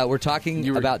 today we're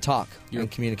talking about talk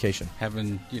and communication.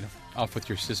 Having, off with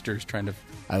your sisters, trying to.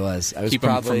 I was keep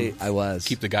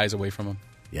the guys away from them.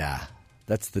 Yeah,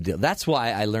 that's the deal. That's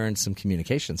why I learned some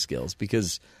communication skills,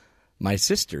 because my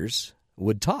sisters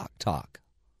would talk,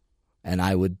 and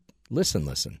I would listen.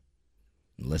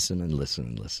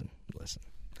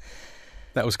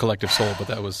 That was Collective Soul, but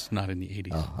that was not in the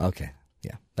 80s. Oh, okay.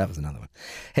 Yeah, that was another one.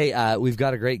 Hey, we've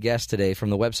got a great guest today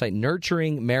from the website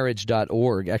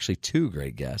nurturingmarriage.org. Actually, two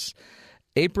great guests.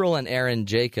 April and Aaron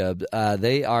Jacob.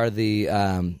 They are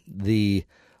the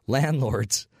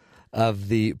landlords of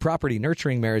the property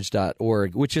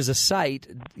nurturingmarriage.org, which is a site,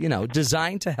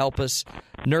 designed to help us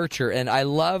nurture. And I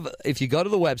love, if you go to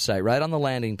the website, right on the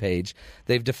landing page,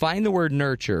 they've defined the word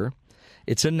nurture.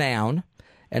 It's a noun.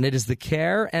 And it is the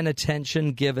care and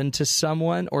attention given to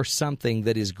someone or something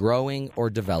that is growing or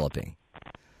developing.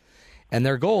 And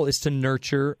their goal is to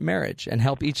nurture marriage and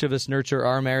help each of us nurture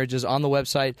our marriages. On the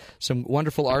website, some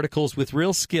wonderful articles with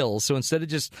real skills. So instead of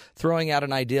just throwing out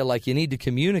an idea like you need to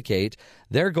communicate,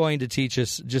 they're going to teach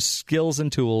us just skills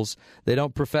and tools. They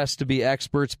don't profess to be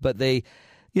experts, but they,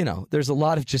 there's a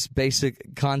lot of just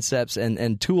basic concepts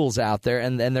and tools out there,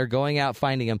 and they're going out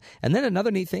finding them. And then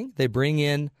another neat thing, they bring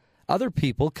in other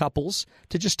people, couples,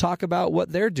 to just talk about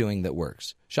what they're doing that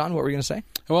works. Sean, what were you going to say?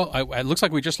 Well, it looks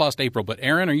like we just lost April, but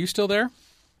Aaron, are you still there?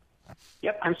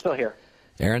 Yep, I'm still here.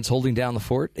 Aaron's holding down the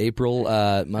fort. April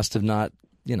must have not,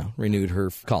 renewed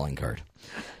her calling card.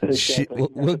 Exactly.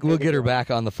 We'll get her back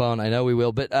on the phone. I know we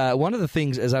will. But one of the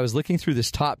things, as I was looking through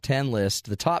this top 10 list,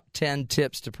 the top 10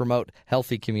 tips to promote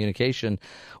healthy communication,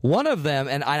 one of them,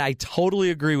 and I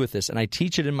totally agree with this, and I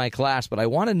teach it in my class, but I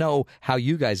want to know how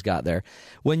you guys got there.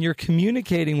 When you're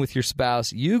communicating with your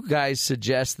spouse, you guys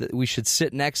suggest that we should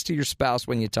sit next to your spouse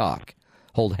when you talk,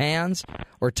 hold hands,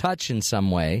 or touch in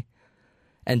some way,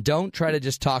 and don't try to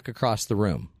just talk across the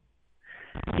room.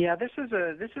 Yeah, this is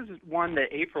one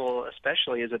that April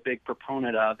especially is a big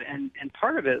proponent of, and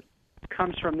part of it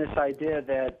comes from this idea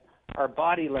that our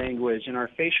body language and our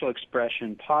facial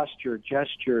expression, posture,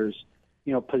 gestures,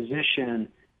 position,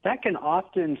 that can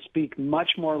often speak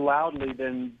much more loudly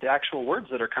than the actual words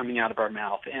that are coming out of our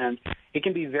mouth, and it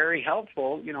can be very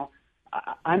helpful.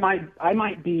 I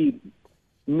might be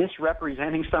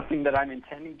misrepresenting something that I'm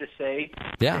intending to say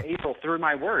to April through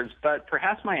my words, but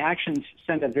perhaps my actions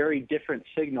send a very different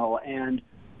signal and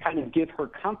kind of give her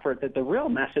comfort that the real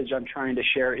message I'm trying to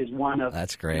share is one of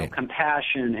That's great.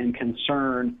 Compassion and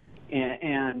concern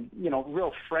and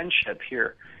real friendship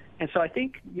here. And so I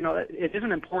think it is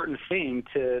an important thing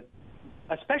to,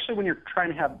 especially when you're trying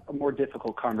to have a more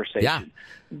difficult conversation,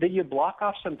 that you block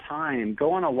off some time,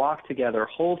 go on a walk together,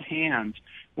 hold hands,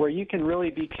 where you can really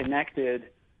be connected,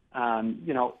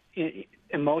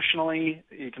 emotionally,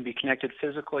 you can be connected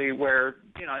physically, where,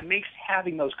 it makes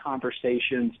having those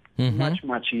conversations much,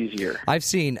 much easier. I've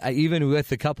seen, even with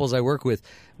the couples I work with,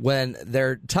 when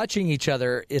they're touching each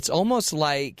other, it's almost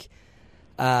like,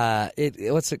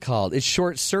 what's it called? It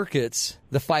short circuits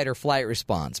the fight or flight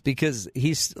response, because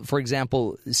he's, for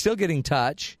example, still getting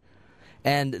touch,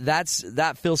 and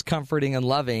that feels comforting and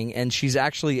loving, and she's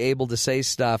actually able to say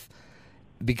stuff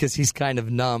because he's kind of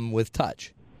numb with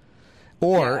touch.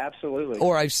 Absolutely.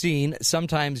 Or I've seen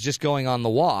sometimes just going on the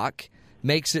walk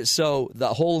makes it so the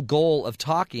whole goal of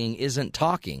talking isn't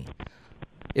talking.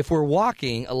 If we're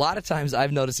walking, a lot of times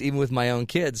I've noticed, even with my own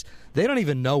kids, they don't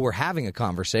even know we're having a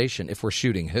conversation if we're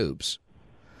shooting hoops.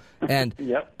 And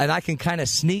Yep. and I can kind of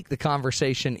sneak the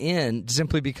conversation in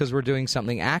simply because we're doing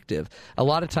something active. A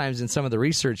lot of times in some of the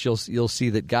research, you'll see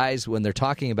that guys, when they're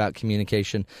talking about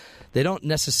communication, they don't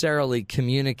necessarily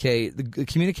communicate. The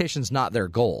communication's not their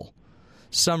goal.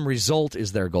 Some result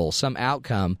is their goal, some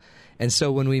outcome. And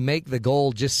so when we make the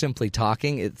goal just simply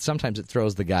talking, sometimes it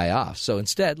throws the guy off. So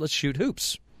instead, let's shoot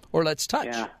hoops or let's touch.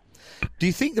 Yeah. Do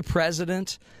you think the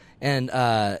president and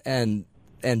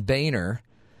Boehner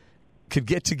could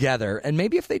get together and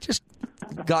maybe if they just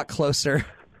got closer,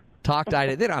 talked,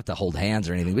 they don't have to hold hands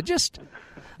or anything, but just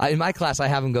in my class I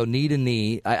have them go knee to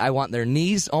knee. I want their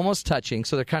knees almost touching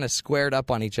so they're kind of squared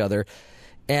up on each other,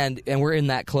 and we're in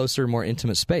that closer, more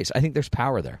intimate space. I think there's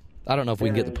power there. I don't know if we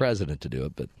can get the president to do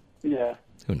it, but Yeah.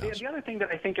 who knows? The other thing that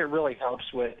I think it really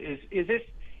helps with is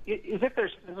if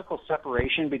there's physical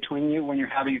separation between you when you're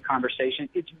having a conversation,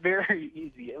 it's very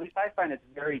easy. At least I find it's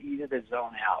very easy to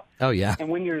zone out. Oh, yeah. And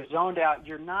when you're zoned out,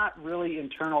 you're not really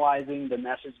internalizing the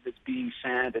message that's being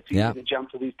sent. It's easy to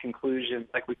jump to these conclusions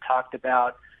like we talked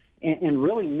about and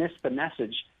really miss the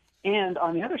message. And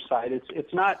on the other side,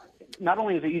 it's not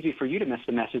only is it easy for you to miss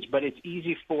the message, but it's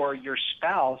easy for your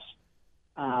spouse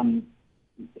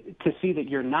to see that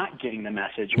you're not getting the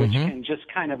message, which can just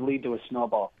kind of lead to a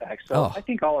snowball effect. So I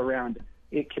think all around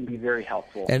it can be very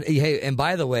helpful. And hey, and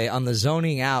by the way, on the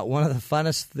zoning out, one of the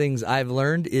funnest things I've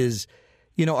learned is,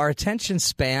 our attention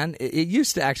span. It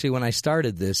used to actually, when I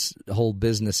started this whole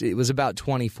business, it was about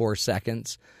 24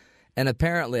 seconds. And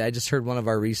apparently, I just heard one of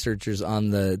our researchers on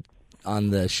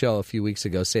the show a few weeks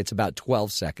ago say it's about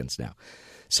 12 seconds now.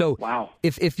 So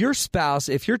if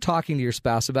you're talking to your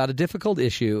spouse about a difficult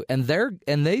issue and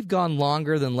they've gone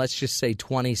longer than, let's just say,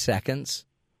 20 seconds,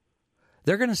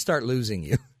 they're going to start losing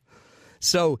you.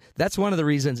 So that's one of the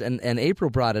reasons, and April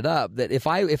brought it up, that if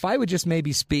I would just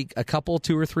maybe speak a couple,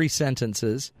 2 or 3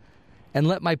 sentences and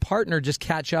let my partner just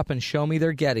catch up and show me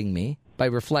they're getting me by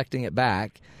reflecting it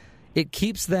back, it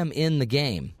keeps them in the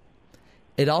game.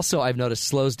 It also, I've noticed,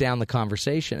 slows down the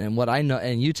conversation. And what I know,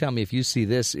 and you tell me if you see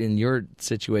this in your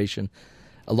situation,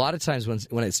 a lot of times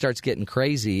when it starts getting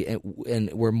crazy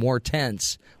and we're more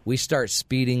tense, we start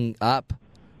speeding up,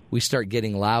 we start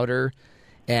getting louder,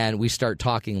 and we start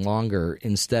talking longer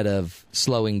instead of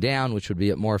slowing down, which would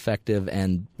be more effective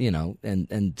and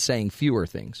saying fewer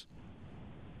things.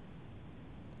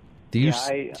 Do you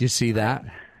see that?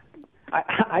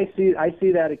 I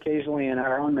see that occasionally in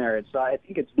our own marriage, so I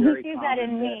think it's very You see common. that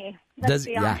in me. Let's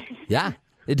be honest. Yeah.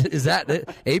 Is that it?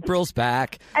 April's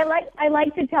back. I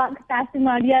like to talk fast and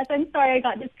loud. Yes, I'm sorry I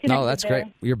got disconnected. No, that's there.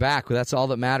 great. You're back. That's all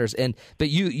that matters. But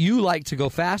you like to go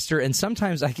faster, and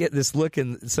sometimes I get this look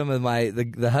in some of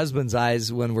the husband's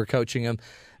eyes when we're coaching them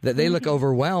that they look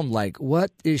overwhelmed, like,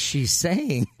 what is she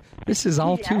saying? This is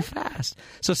all too fast.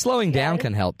 So slowing down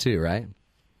can help too, right?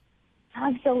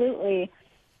 Absolutely.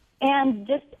 And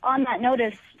just on that note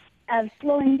of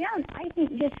slowing down, I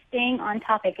think just staying on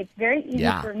topic. It's very easy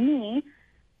for me,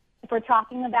 if we're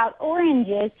talking about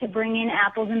oranges, to bring in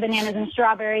apples and bananas and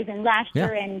strawberries and last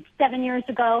year and 7 years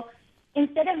ago,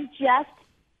 instead of just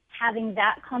having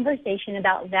that conversation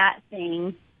about that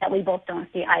thing that we both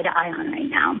don't see eye to eye on right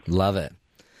now. Love it.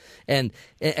 And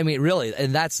I mean, really,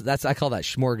 and that's I call that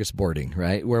smorgasbording,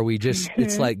 right? Where we just,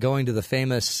 it's like going to the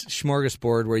famous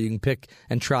smorgasbord where you can pick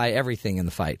and try everything in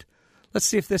the fight. Let's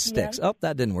see if this sticks. Oh,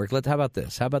 that didn't work. How about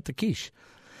this? How about the quiche?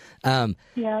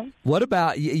 What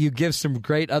about, you give some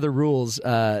great other rules.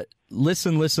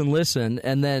 Listen,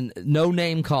 and then no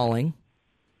name calling.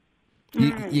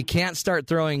 You can't start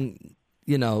throwing,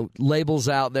 labels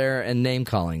out there and name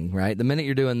calling, right? The minute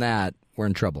you're doing that, we're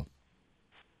in trouble.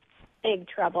 Big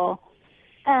trouble.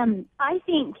 I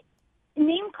think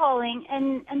name calling,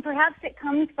 and perhaps it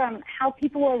comes from how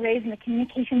people were raised and the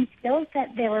communication skills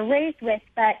that they were raised with,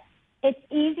 but it's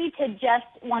easy to just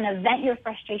want to vent your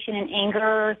frustration and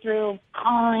anger through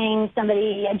calling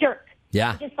somebody a jerk.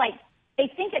 Yeah. Just like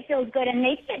they think it feels good, and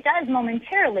maybe it does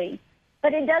momentarily,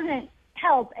 but it doesn't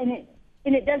help, and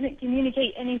it doesn't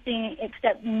communicate anything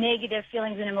except negative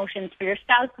feelings and emotions for your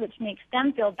spouse, which makes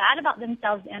them feel bad about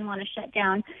themselves and want to shut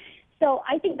down. So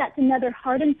I think that's another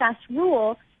hard and fast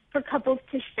rule for couples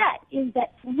to set, is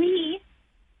that we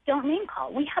don't name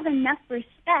call. We have enough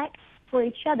respect for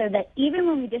each other that even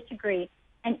when we disagree,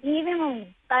 and even when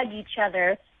we bug each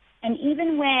other, and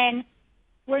even when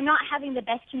we're not having the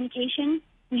best communication,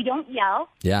 we don't yell.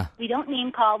 Yeah. We don't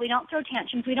name call. We don't throw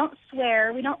tantrums. We don't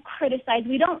swear. We don't criticize.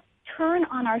 We don't turn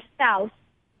on our spouse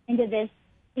into this,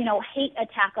 hate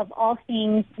attack of all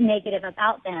things negative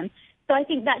about them. So I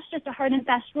think that's just a hard and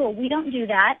fast rule. We don't do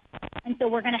that, and so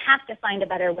we're going to have to find a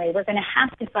better way. We're going to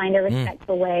have to find a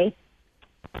respectful way.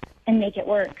 make it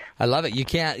work. I love it. You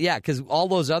can't, because all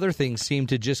those other things seem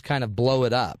to just kind of blow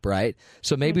it up, right?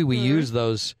 So maybe we use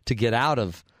those to get out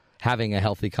of having a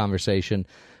healthy conversation.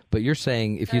 But you're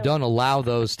saying if you don't allow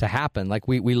those to happen, like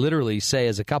we literally say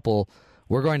as a couple,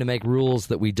 we're going to make rules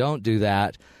that we don't do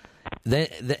that. Then,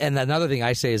 and another thing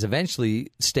I say is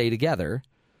eventually stay together,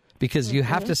 because you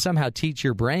have to somehow teach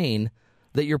your brain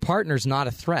that your partner's not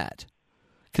a threat.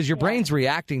 Because your brain's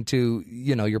reacting to,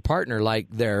 your partner like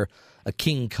they're a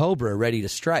king cobra ready to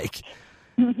strike.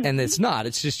 And it's not.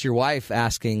 It's just your wife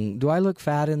asking, do I look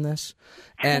fat in this?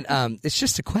 And it's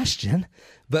just a question.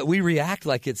 But we react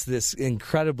like it's this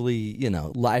incredibly,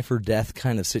 life or death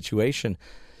kind of situation.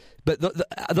 But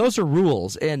those are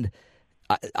rules. And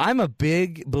I'm a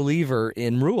big believer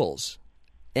in rules.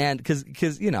 And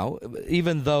because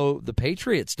even though the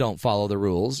Patriots don't follow the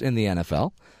rules in the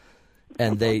NFL,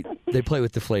 and they play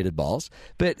with deflated balls,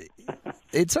 but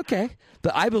it's okay.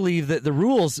 But I believe that the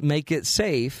rules make it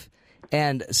safe.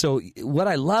 And so what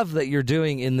I love that you're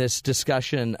doing in this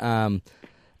discussion on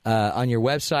your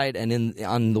website and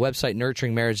on the website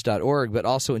nurturingmarriage.org, but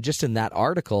also just in that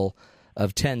article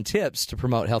of 10 tips to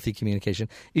promote healthy communication,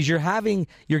 is you're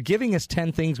giving us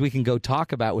 10 things we can go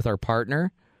talk about with our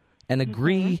partner and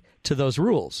agree to those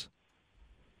rules.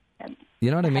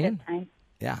 You know what I mean?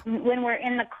 Yeah. When we're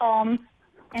in the calm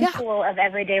and cool of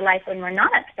everyday life, when we're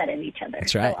not upset at each other.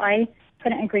 That's right. So I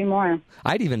couldn't agree more.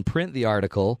 I'd even print the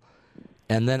article,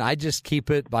 and then I just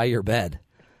keep it by your bed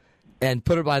and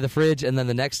put it by the fridge, and then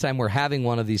the next time we're having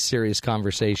one of these serious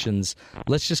conversations,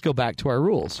 let's just go back to our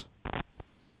rules.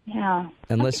 Yeah,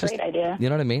 and that's a great idea. You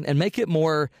know what I mean? And make it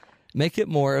more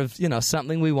of,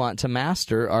 something we want to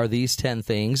master are these 10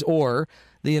 things, or,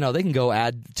 they can go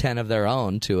add 10 of their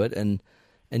own to it and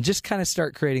just kind of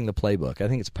start creating the playbook. I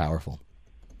think it's powerful.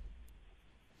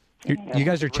 You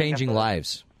guys are changing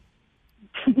lives.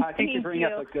 I think you bring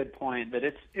up a good point, that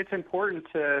it's important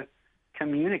to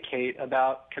communicate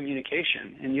about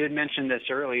communication. And you had mentioned this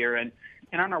earlier, and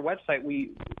on our website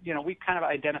we kind of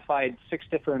identified 6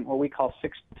 different, what we call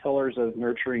 6 pillars of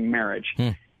nurturing marriage.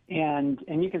 And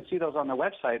you can see those on the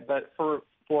website. But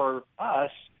for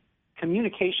us,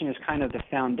 communication is kind of the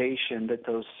foundation that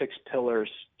those 6 pillars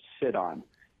sit on.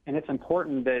 And it's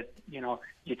important that,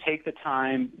 you take the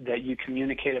time, that you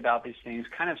communicate about these things,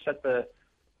 kind of set the,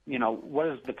 what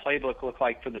does the playbook look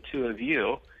like for the two of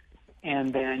you?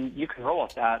 And then you can roll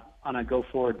with that on a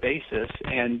go-forward basis,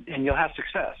 and you'll have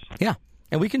success. Yeah,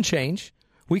 and we can change.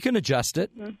 We can adjust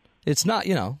it. Mm-hmm. It's not,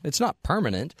 it's not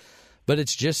permanent, but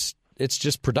it's just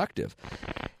productive.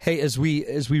 Hey, as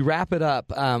we wrap it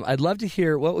up, I'd love to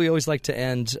hear what we always like to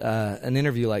end an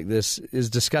interview like this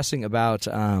is discussing about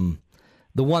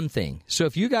the one thing. So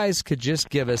if you guys could just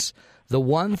give us the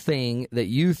one thing that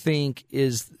you think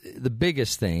is the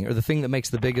biggest thing, or the thing that makes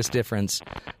the biggest difference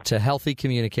to healthy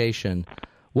communication,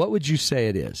 what would you say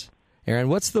it is? Aaron,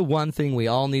 what's the one thing we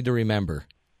all need to remember?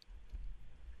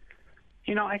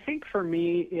 I think for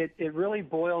me, it really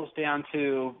boils down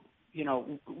to,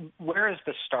 where is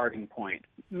the starting point?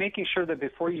 Making sure that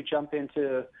before you jump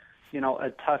into, a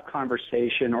tough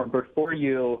conversation, or before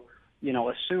you,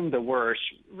 assume the worst,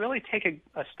 really take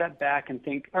a step back and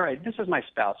think, all right, this is my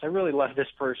spouse. I really love this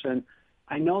person.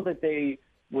 I know that they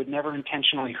would never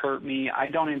intentionally hurt me. I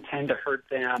don't intend to hurt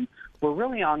them. We're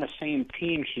really on the same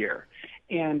team here.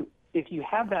 And if you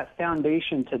have that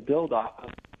foundation to build off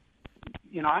of,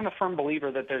 I'm a firm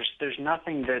believer that there's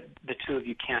nothing that the two of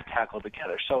you can't tackle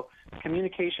together. So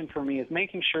communication for me is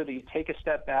making sure that you take a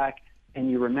step back and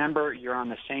you remember you're on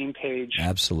the same page.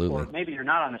 Absolutely. Or maybe you're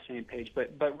not on the same page, but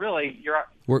really you're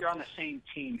on the same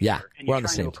team here. Yeah, and we're you're on the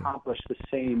trying same to team. Accomplish the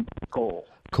same goal.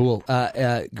 Cool.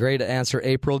 Great answer,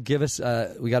 April. Give us.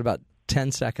 We got about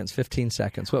 10 seconds, 15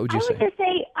 seconds. What would you say?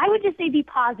 I would just say be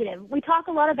positive. We talk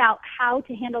a lot about how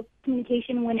to handle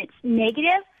communication when it's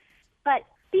negative, but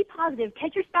be positive.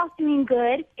 Catch your spouse doing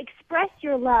good. Express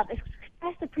your love.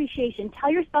 Express appreciation.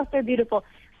 Tell your spouse they're beautiful.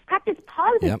 Practice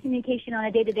positive communication on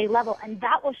a day-to-day level, and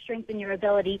that will strengthen your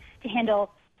ability to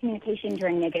handle communication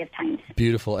during negative times.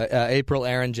 Beautiful. April,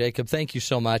 Aaron, Jacob, thank you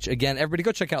so much. Again, everybody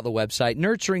go check out the website,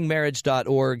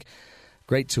 nurturingmarriage.org.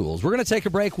 Great tools. We're going to take a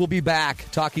break. We'll be back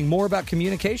talking more about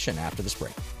communication after this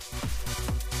break.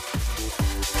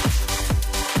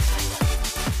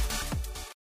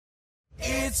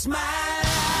 It's my life,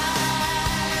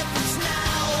 it's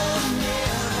now or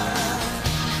never.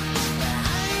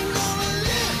 I ain't gonna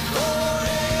live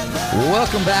forever.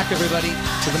 Welcome back, everybody,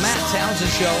 to the Matt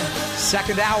Townsend Show.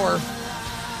 Second hour,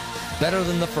 better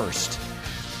than the first.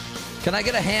 Can I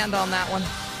get a hand on that one?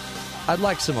 I'd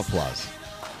like some applause.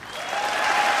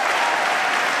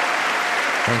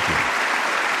 Thank you.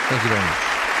 Thank you very much.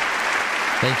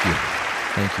 Thank you.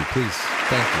 Thank you. Please.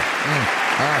 Thank you.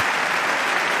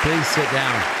 Please sit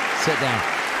down. Sit down.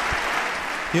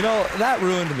 You know, that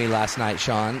ruined me last night,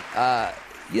 Sean.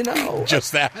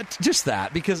 Just that? Just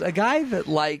that. Because a guy that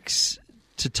likes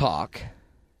to talk.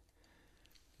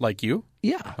 Like you?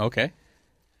 Yeah. Okay.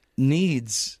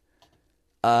 Needs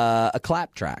a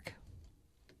clap track.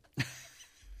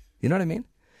 You know what I mean?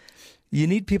 You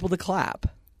need people to clap.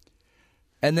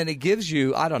 And then it gives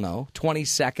you, 20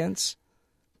 seconds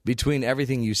between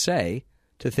everything you say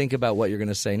to think about what you're going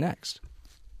to say next.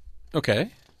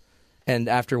 Okay. And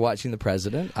after watching the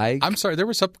president, I'm sorry, there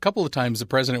was a couple of times the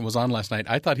president was on last night.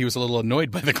 I thought he was a little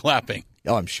annoyed by the clapping.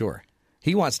 Oh, I'm sure.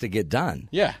 He wants to get done.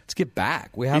 Yeah. Let's get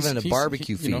back. We're having a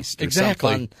barbecue feast.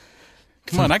 Exactly.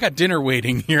 Come on, I got dinner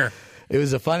waiting here. It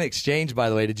was a fun exchange, by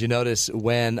the way. Did you notice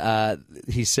when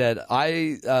he said,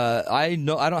 I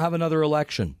don't have another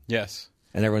election? Yes.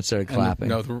 And everyone started clapping.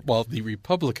 The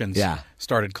Republicans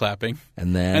started clapping.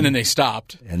 And then they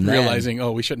stopped,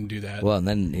 realizing, we shouldn't do that. Well, and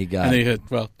then he got... And they said,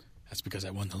 that's because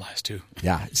I won the last two.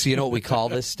 Yeah. So you know what we call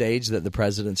this stage that the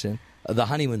president's in? The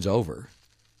honeymoon's over,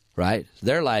 right?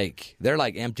 They're like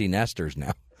empty nesters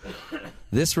now.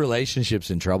 This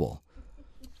relationship's in trouble.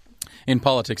 In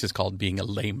politics, it's called being a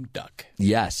lame duck.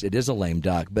 Yes, it is a lame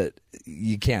duck, but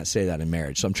you can't say that in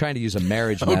marriage. So I'm trying to use a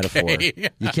marriage metaphor.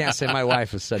 You can't say my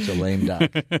wife is such a lame duck.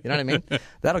 You know what I mean?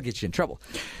 That'll get you in trouble.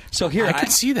 So here I can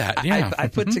see that. Yeah. I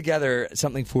put together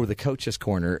something for the Coach's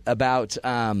Corner about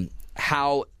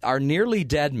how our nearly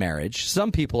dead marriage,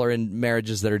 some people are in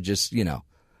marriages that are just,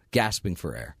 gasping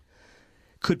for air,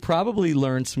 could probably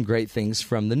learn some great things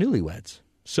from the newlyweds.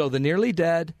 So the nearly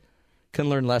dead can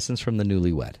learn lessons from the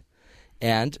newlywed.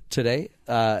 And today,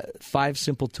 5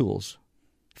 simple tools.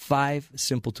 5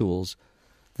 simple tools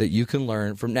that you can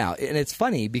learn from now. And it's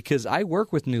funny because I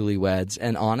work with newlyweds,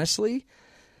 and honestly,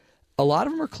 a lot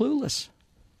of them are clueless.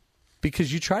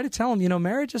 Because you try to tell them,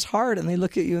 marriage is hard, and they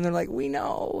look at you and they're like, we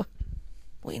know.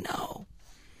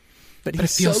 But it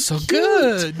feels so cute.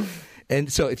 good.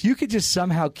 And so if you could just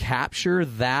somehow capture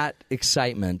that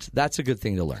excitement, that's a good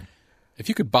thing to learn. If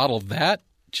you could bottle that,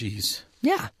 geez.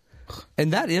 Yeah.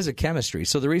 And that is a chemistry.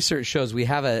 So the research shows we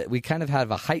kind of have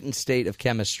a heightened state of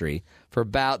chemistry for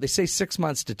about, they say 6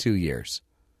 months to 2 years.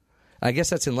 I guess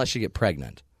that's unless you get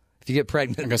pregnant. If you get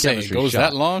pregnant, it goes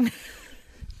that long?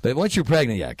 But once you're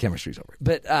pregnant, chemistry's over.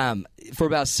 But for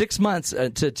about 6 months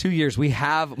to 2 years, we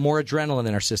have more adrenaline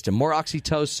in our system, more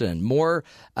oxytocin, more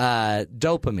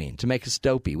dopamine to make us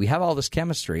dopey. We have all this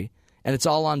chemistry, and it's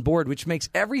all on board, which makes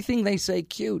everything they say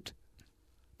cute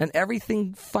and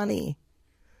everything funny.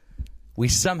 We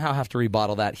somehow have to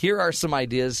rebottle that. Here are some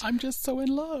ideas. I'm just so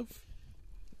in love.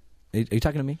 Are you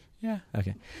talking to me? Yeah.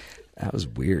 Okay. That was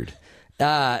weird.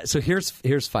 So here's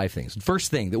 5 things. First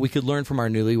thing that we could learn from our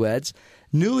newlyweds.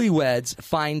 Newlyweds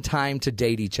find time to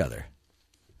date each other.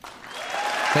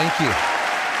 Thank you.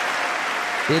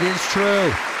 It is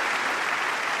true.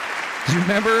 Do you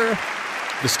remember?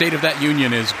 The state of that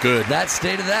union is good. That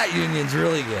state of that union's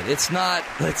really good. It's not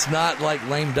like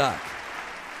lame duck.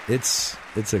 It's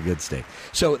a good state.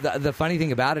 So the funny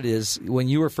thing about it is when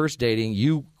you were first dating,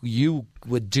 you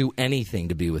would do anything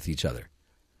to be with each other,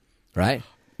 right?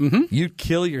 Mm-hmm. You'd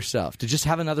kill yourself to just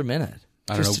have another minute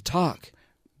to talk.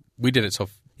 We did it so.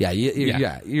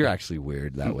 You're actually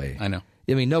weird that way. I know.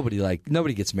 I mean,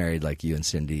 nobody gets married like you and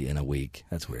Cindy in a week.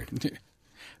 That's weird.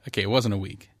 Okay, it wasn't a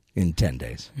week. In 10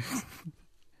 days.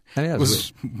 I mean, it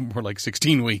was more like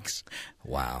 16 weeks.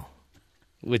 Wow.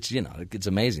 Which, it's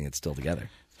amazing it's still together.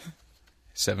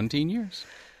 17 years.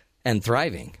 And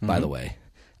thriving, by the way.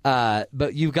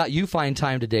 But you find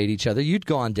time to date each other. You'd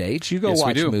go on dates. You go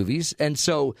watch movies. And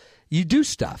so you do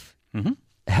stuff. Mm-hmm.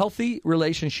 Healthy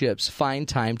relationships find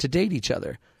time to date each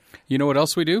other. You know what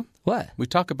else we do? What? We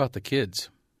talk about the kids.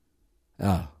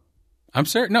 Oh. I'm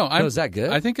sorry. No. Is that good?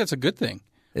 I think that's a good thing.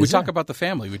 We talk about the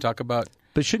family. We talk about...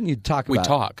 But shouldn't you talk about... We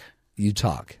talk. You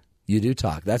talk. You do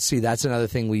talk. That's another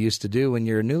thing we used to do when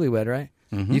you're a newlywed, right?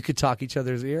 Mm-hmm. You could talk each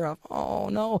other's ear off. Oh,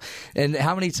 no. And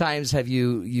how many times have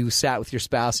you sat with your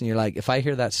spouse and you're like, if I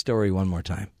hear that story one more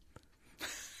time?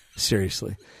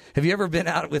 Seriously. Have you ever been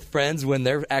out with friends when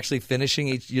they're actually finishing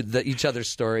each other's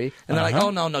story? And they're like, oh,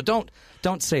 no,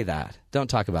 don't say that. Don't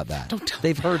talk about that. Don't tell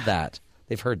They've heard that.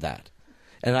 They've heard that.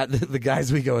 And the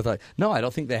guys we go with are like, no, I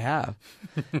don't think they have.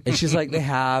 And she's like, they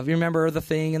have. You remember the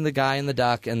thing and the guy and the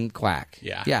duck and quack?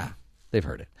 Yeah. Yeah, they've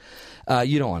heard it.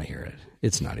 You don't want to hear it.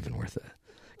 It's not even worth it.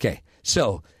 Okay,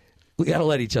 so we got to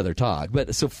let each other talk.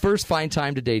 But so first, find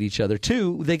time to date each other.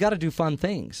 2, they got to do fun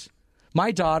things.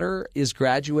 My daughter is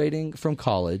graduating from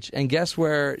college, and guess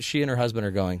where she and her husband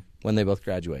are going when they both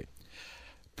graduate?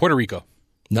 Puerto Rico.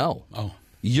 No. Oh.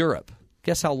 Europe.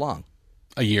 Guess how long?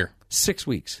 A year. 6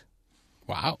 weeks.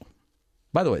 Wow.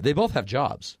 By the way, they both have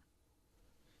jobs.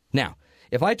 Now,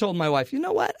 if I told my wife, you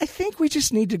know what? I think we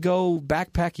just need to go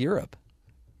backpack Europe.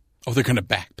 Oh, they're going to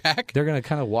backpack? They're going to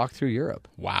kind of walk through Europe.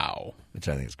 Wow. Which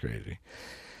I think is crazy.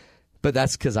 But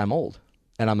that's because I'm old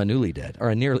and I'm a nearly dead.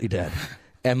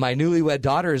 And my newlywed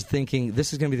daughter is thinking,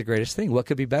 this is going to be the greatest thing. What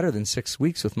could be better than 6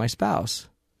 weeks with my spouse?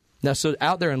 Now, so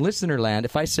out there in listener land,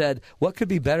 if I said, what could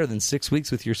be better than 6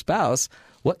 weeks with your spouse,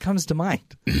 what comes to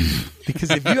mind? Because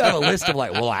if you have a list of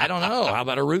like, well, I don't know, how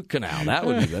about a root canal? That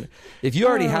would be good. If you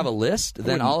already have a list,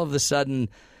 then all of a sudden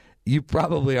you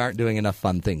probably aren't doing enough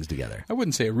fun things together. I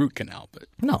wouldn't say a root canal, but...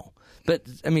 No. But,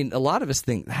 I mean, a lot of us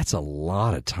think that's a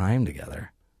lot of time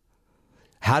together.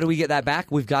 How do we get that back?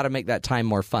 We've got to make that time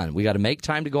more fun. We got to make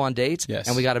time to go on dates, yes.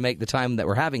 And we got to make the time that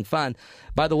we're having fun.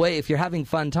 By the way, if you're having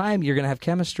fun time, you're going to have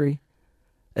chemistry.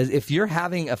 If you're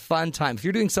having a fun time, if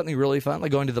you're doing something really fun,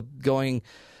 like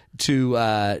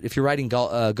if you're riding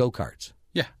go-karts.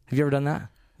 Yeah. Have you ever done that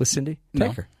with Cindy? No.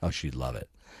 Take her. Oh, she'd love it.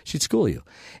 She'd school you.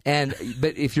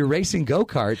 But if you're racing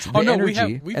go-karts, the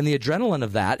energy and the adrenaline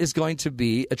of that is going to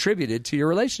be attributed to your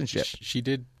relationship. She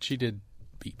did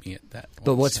beat me at that.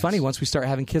 But what's funny, once we start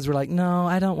having kids, we're like, no,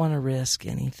 I don't want to risk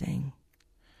anything.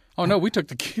 Oh, no, we took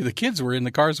the kids were in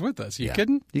the cars with us. You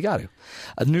kidding? You got to.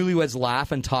 Newlyweds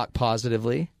laugh and talk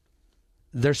positively.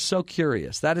 They're so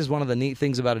curious. That is one of the neat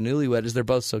things about a newlywed is they're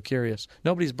both so curious.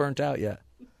 Nobody's burnt out yet.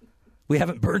 We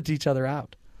haven't burnt each other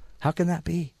out. How can that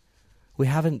be? We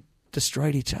haven't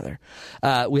destroyed each other.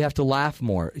 We have to laugh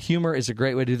more. Humor is a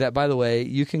great way to do that. By the way,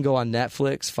 you can go on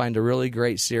Netflix, find a really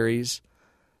great series,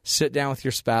 sit down with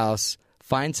your spouse,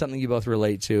 find something you both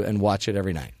relate to, and watch it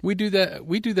every night. We do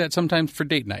that sometimes for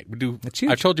date night. That's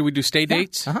huge. I told you we do stay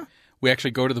dates. Uh-huh. We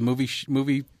actually go to the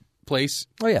movie place.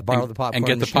 Oh, yeah, borrow the popcorn. And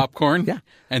get the machine. Popcorn. Yeah.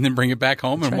 And then bring it back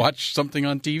home and right. watch something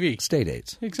on TV. Stay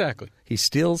dates. Exactly. He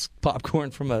steals popcorn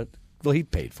from he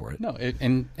paid for it. No,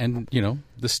 and you know,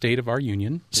 the state of our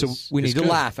union. So we need to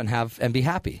laugh and be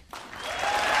happy.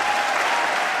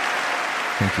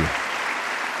 Thank you.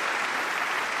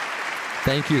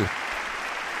 Thank you.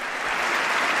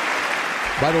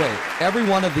 By the way, every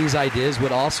one of these ideas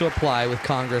would also apply with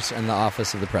Congress and the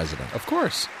office of the president. Of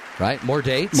course. Right? More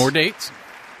dates.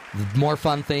 More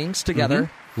fun things together.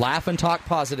 Mm-hmm. Laugh and talk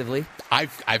positively.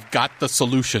 I've got the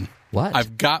solution. What?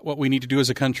 I've got what we need to do as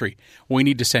a country. We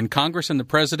need to send Congress and the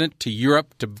president to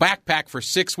Europe to backpack for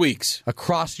 6 weeks.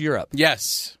 Across Europe.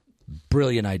 Yes.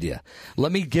 Brilliant idea.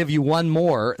 Let me give you one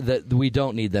more that we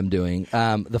don't need them doing.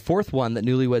 The fourth one that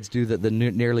newlyweds do that the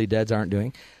nearly deads aren't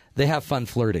doing. They have fun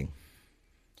flirting.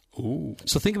 Ooh.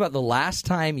 So think about the last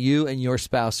time you and your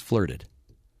spouse flirted.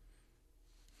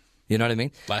 You know what I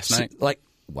mean? Last night. Like,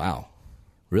 wow.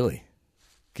 Really?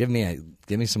 Give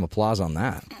me some applause on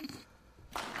that.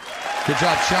 Good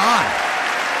job, Sean.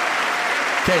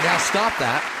 Okay, now stop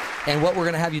that. And what we're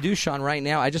going to have you do, Sean, right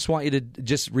now, I just want you to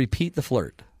just repeat the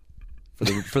flirt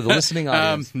for the listening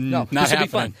audience. No, this will happening. be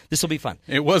fun. This will be fun.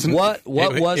 It wasn't. What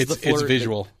was the flirt? It's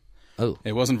visual.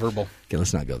 It wasn't verbal. Okay,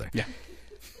 let's not go there. Yeah.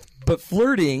 But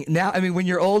flirting, now, I mean, when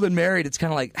you're old and married, it's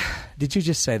kind of like, did you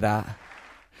just say that?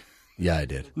 Yeah, I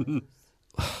did.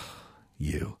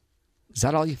 You. Is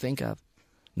that all you think of?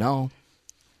 No.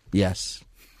 Yes.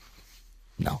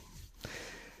 No.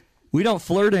 We don't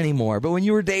flirt anymore, but when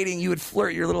you were dating, you would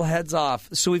flirt your little heads off.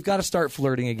 So we've got to start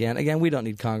flirting again. Again, we don't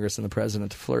need Congress and the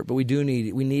president to flirt, but we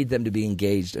need them to be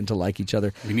engaged and to like each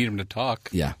other. We need them to talk.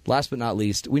 Yeah. Last but not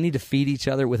least, we need to feed each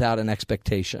other without an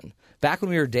expectation. Back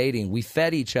when we were dating, we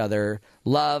fed each other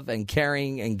love and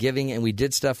caring and giving, and we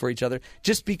did stuff for each other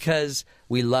just because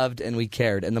we loved and we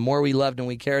cared. And the more we loved and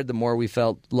we cared, the more we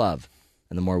felt love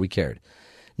and the more we cared.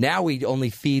 Now we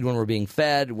only feed when we're being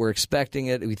fed. We're expecting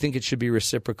it. We think it should be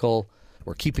reciprocal.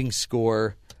 We're keeping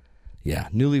score. Yeah,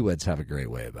 newlyweds have a great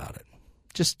way about it.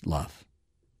 Just love.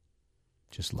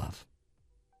 Just love.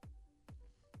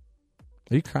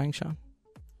 Are you crying, Sean?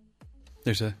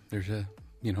 There's a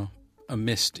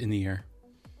mist in the air.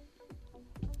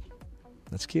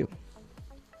 That's cute.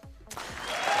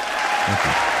 Thank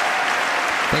you.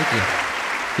 Thank you.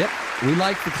 Yep, we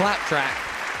like the clap track.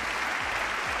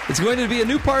 It's going to be a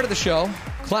new part of the show.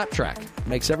 Clap track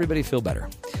makes everybody feel better.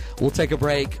 We'll take a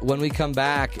break. When we come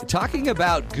back, talking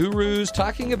about gurus,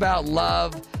 talking about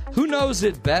love. Who knows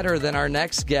it better than our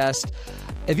next guest?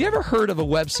 Have you ever heard of a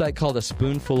website called A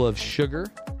Spoonful of Sugar? Is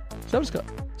that what it's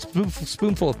called?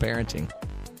 Spoonful of Parenting.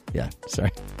 Yeah,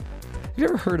 sorry. Have you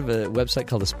ever heard of a website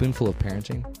called A Spoonful of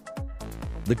Parenting?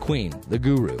 The Queen, the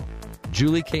Guru,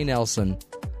 Julie K. Nelson,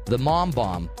 the Mom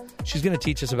Bomb. She's going to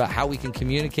teach us about how we can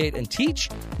communicate and teach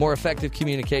more effective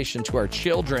communication to our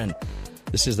children.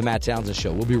 This is the Matt Townsend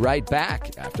Show. We'll be right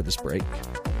back after this break.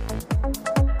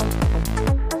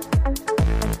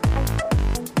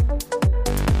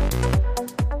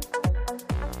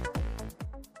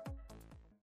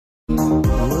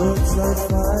 Words like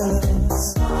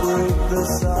violence break the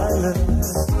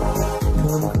silence.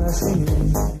 Come crashing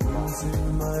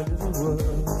into my little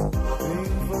world.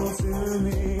 Painful to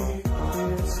me,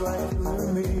 it's like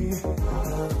through me.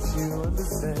 Don't you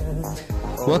understand?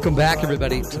 Welcome back,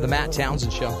 everybody, to the Matt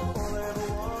Townsend Show.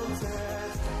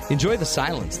 Enjoy the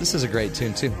silence. This is a great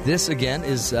tune, too. This, again,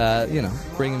 is,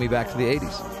 bringing me back to the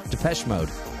 80s. Depeche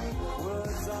Mode.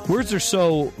 Words are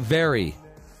so very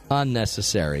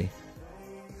unnecessary.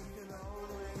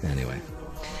 Anyway.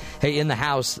 Hey, in the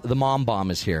house, the mom bomb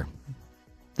is here.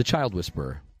 The child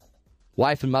whisperer.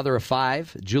 Wife and mother of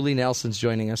 5, Julie Nelson's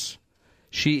joining us.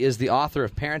 She is the author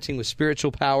of Parenting with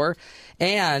Spiritual Power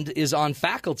and is on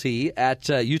faculty at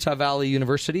Utah Valley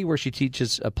University, where she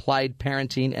teaches applied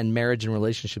parenting and marriage and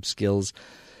relationship skills.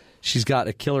 She's got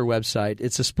a killer website.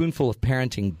 It's a spoonful of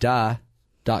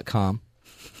parenting.com.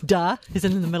 Duh. Is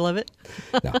it in the middle of it?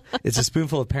 No, it's a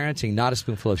spoonful of parenting, not a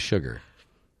spoonful of sugar.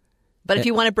 But if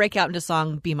you want to break out into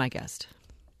song, Be My Guest.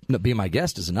 No, Be My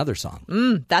Guest is another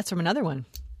song. That's from another one.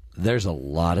 There's a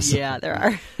lot of songs. Yeah, there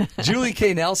are. Julie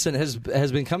K. Nelson has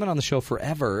been coming on the show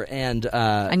forever, and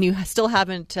you still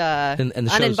haven't and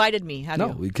the uninvited me, have no,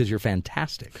 you? because you're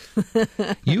fantastic.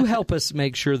 You help us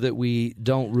make sure that we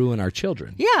don't ruin our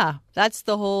children. Yeah, that's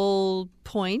the whole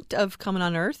point of coming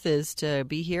on Earth, is to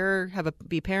be here,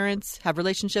 be parents, have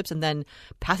relationships, and then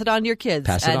pass it on to your kids.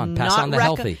 Pass it on. Pass on the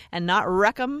healthy. And not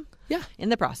wreck them in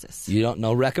the process. You don't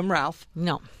know Wreck 'em Ralph.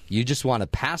 No. You just want to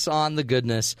pass on the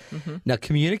goodness. Mm-hmm. Now,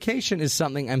 communication is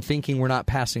something I'm thinking we're not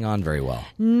passing on very well.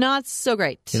 Not so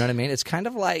great. You know what I mean? It's kind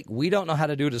of like we don't know how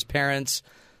to do it as parents,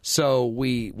 so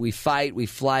we fight, we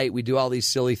flight, we do all these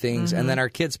silly things, and then our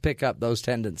kids pick up those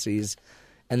tendencies,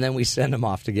 and then we send them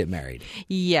off to get married.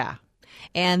 Yeah.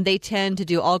 And they tend to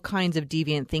do all kinds of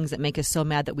deviant things that make us so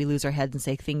mad that we lose our heads and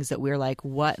say things that we're like,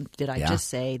 what did I just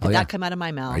say? Did that come out of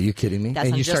my mouth? Are you kidding me? That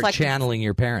and you just start channeling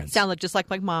your parents. Sound like just like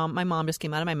my mom. My mom just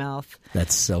came out of my mouth.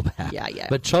 That's so bad. Yeah.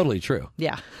 But totally true.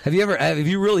 Yeah. Have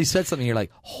you really said something you're like,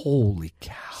 holy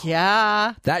cow.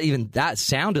 Yeah. That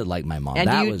sounded like my mom. And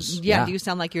do you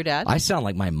sound like your dad? I sound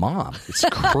like my mom. It's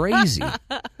crazy.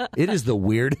 It is the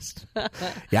weirdest.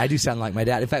 Yeah, I do sound like my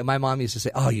dad. In fact, my mom used to say,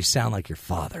 "Oh, you sound like your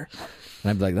father." And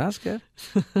I'd be like, that's good.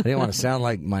 I didn't want to sound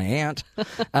like my aunt.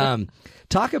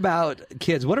 Talk about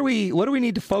kids. What do we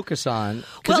need to focus on?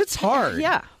 Because it's hard.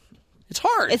 Yeah. It's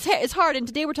hard. It's hard. And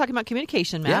today we're talking about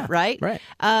communication, Matt, right? Right.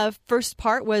 First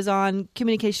part was on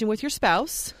communication with your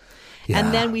spouse. Yeah.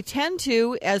 And then we tend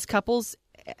to, as couples,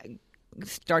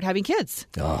 start having kids.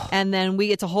 Oh. And then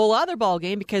it's a whole other ball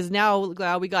game, because now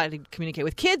we got to communicate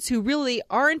with kids who really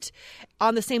aren't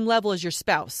on the same level as your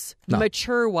spouse,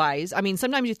 mature-wise. I mean,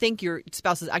 sometimes you think your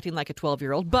spouse is acting like a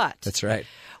 12-year-old, but that's right.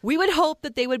 We would hope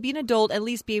that they would be an adult, at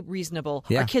least be reasonable.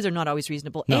 Yeah. Our kids are not always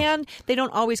reasonable. No. And they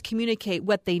don't always communicate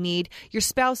what they need. Your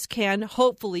spouse can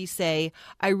hopefully say,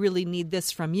 I really need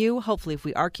this from you. Hopefully, if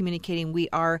we are communicating, we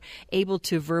are able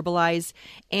to verbalize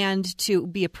and to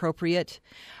be appropriate.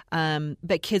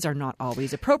 But kids are not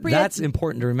always appropriate. That's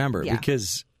important to remember, Yeah.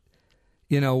 because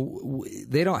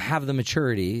they don't have the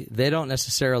maturity. They don't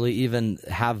necessarily even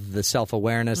have the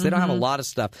self-awareness. They don't have a lot of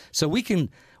stuff. So we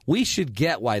should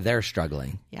get why they're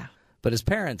struggling. Yeah. But as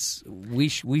parents, we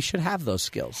should have those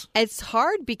skills. It's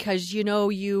hard because,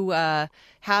 you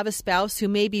have a spouse who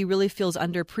maybe really feels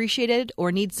underappreciated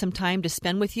or needs some time to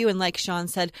spend with you. And like Sean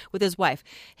said with his wife,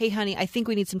 hey, honey, I think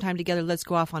we need some time together. Let's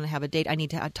go off and have a date. I need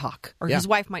to talk. Or his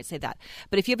wife might say that.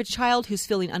 But if you have a child who's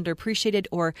feeling underappreciated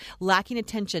or lacking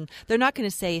attention, they're not going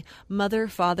to say, Mother,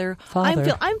 Father.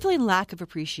 I'm feeling lack of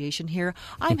appreciation here.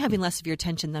 I'm having less of your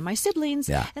attention than my siblings.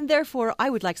 Yeah. And therefore,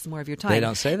 I would like some more of your time. They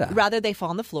don't say that. Rather, they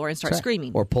fall on the floor and start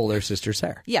screaming. Or pull their sister's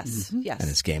hair. Yes, yes. And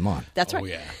it's game on. That's right. Oh,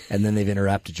 yeah. And then they've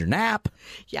interrupted your nap.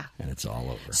 Yeah. And it's all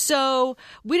over. So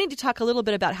we need to talk a little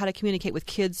bit about how to communicate with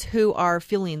kids who are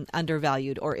feeling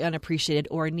undervalued or unappreciated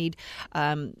or need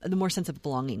the more sense of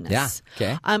belongingness. Yeah.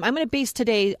 Okay. I'm going to base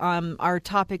today our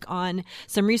topic on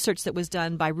some research that was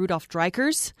done by Rudolf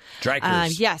Dreikurs.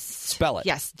 Dreikurs. Yes. Spell it.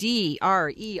 Yes.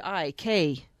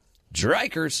 D-R-E-I-K.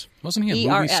 Dreikurs. Wasn't he a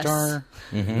movie star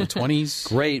in the 20s?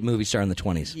 Great movie star in the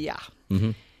 20s. Yeah.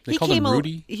 They call him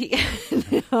Rudy?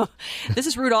 No, this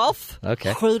is Rudolph.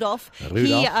 Okay. Rudolph.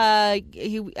 He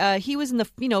was in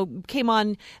the, came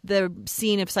on the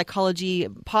scene of psychology,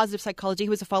 positive psychology. He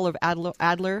was a follower of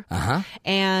Adler. Uh-huh.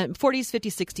 And 40s,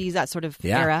 50s, 60s, that sort of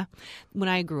era. When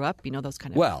I grew up, those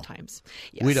kind of times.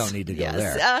 Yes. We don't need to go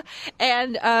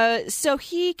there. So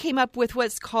he came up with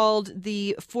what's called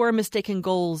the 4 mistaken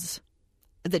goals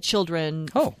that children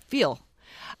feel.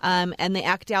 And they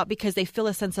act out because they feel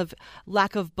a sense of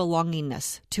lack of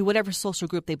belongingness to whatever social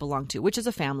group they belong to, which is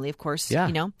a family, of course.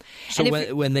 Yeah. So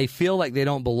when they feel like they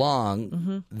don't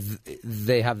belong,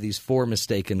 they have these 4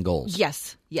 mistaken goals.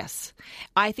 Yes.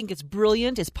 I think it's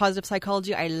brilliant. It's positive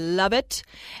psychology. I love it.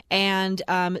 And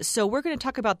so we're going to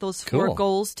talk about those 4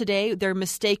 goals today. They're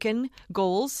mistaken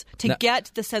goals to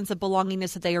get the sense of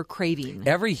belongingness that they are craving.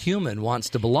 Every human wants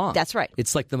to belong. That's right.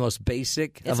 It's like the most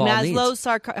basic of all Maslow's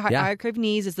needs. hierarchy of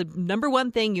needs is the number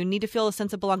one thing. You need to feel a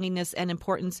sense of belongingness and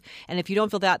importance. And if you don't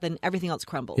feel that, then everything else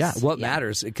crumbles. Yeah, what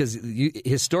matters? Because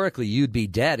historically, you'd be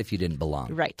dead if you didn't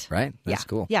belong. Right. Right? That's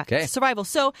cool. Yeah, okay. Survival.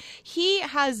 So he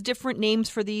has different names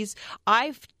for these.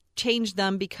 I've changed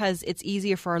them because it's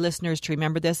easier for our listeners to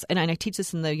remember this, and I teach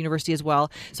this in the university as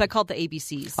well. So I call it the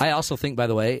ABCs. I also think, by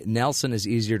the way, Nelson is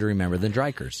easier to remember than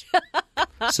Dreikers.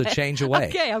 So change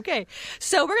away. Okay.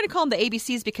 So we're going to call them the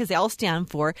ABCs because they all stand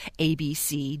for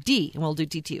ABCD, and we'll do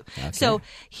D2. Okay. So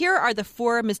here are the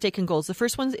 4 mistaken goals. The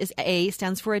first one is A,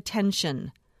 stands for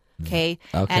attention. Okay.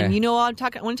 And you know what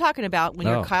I'm talking about when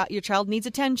your child needs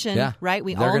attention, right?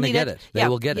 We They're all gonna need get it. They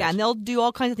will get it. Yeah, and they'll do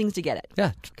all kinds of things to get it.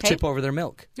 Yeah. Tip over their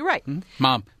milk. You're right.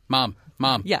 Mom.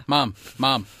 Yeah. Mom.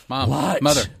 What?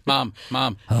 Mother.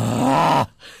 Mom.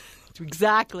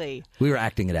 Exactly. We were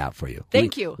acting it out for you.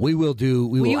 Thank you. We will act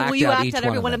out each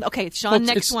one of them. Okay, Sean,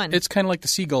 next one. It's kind of like the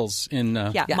seagulls in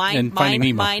mine.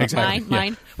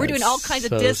 We're doing all kinds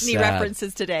of Disney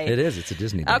references today. It is. It's a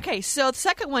Disney thing. Okay, so the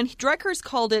second one, Dreikers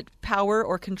called it power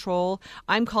or control.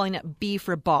 I'm calling it B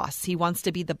for boss. He wants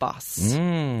to be the boss.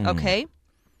 Okay.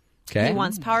 He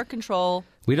wants power, control.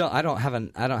 I don't have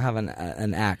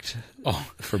an act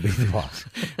for being the boss.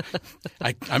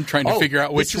 I'm trying to figure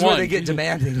out which this is one. Where they get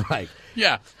demanding, like,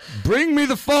 yeah, bring me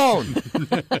the phone.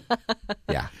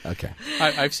 Yeah, okay.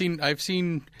 I've seen. Have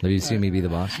you seen me be the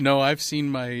boss? No, I've seen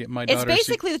my daughter. It's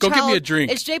basically the go child. Give me a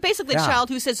drink. It's basically the child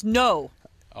who says no.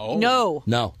 Oh.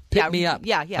 No. Pick me up.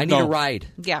 Yeah. I need a ride.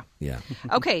 Yeah.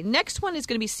 Okay, next one is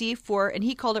going to be C for, and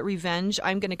he called it revenge.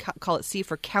 I'm going to call it C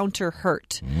for counter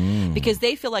hurt. Because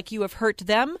they feel like you have hurt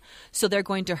them, so they're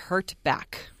going to hurt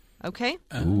back. Okay?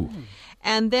 Ooh.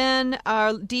 And then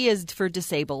D is for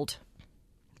disabled.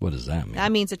 What does that mean?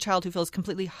 That means a child who feels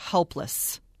completely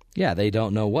helpless. Yeah, they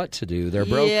don't know what to do. They're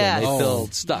broken. They feel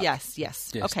stuck. Yes.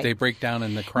 Okay. They break down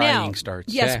and the crying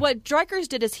starts. Yes, what Dreikers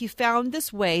did is he found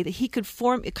this way that he could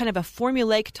form kind of a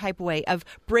formulaic type way of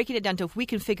breaking it down to if we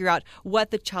can figure out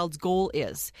what the child's goal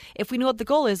is. If we know what the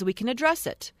goal is, we can address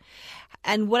it.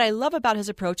 And what I love about his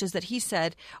approach is that he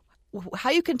said how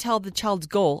you can tell the child's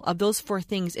goal of those 4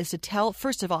 things is to tell,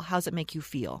 first of all, how does it make you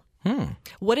feel?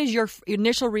 What is your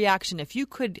initial reaction? If you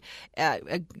could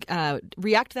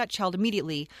react to that child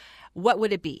immediately, what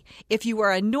would it be? If you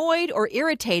were annoyed or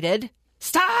irritated,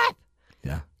 stop.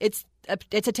 Yeah. It's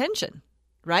attention,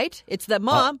 right? It's the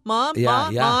mom.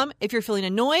 If you're feeling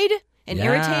annoyed and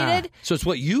irritated. So it's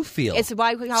what you feel. It's how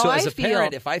I feel. So as a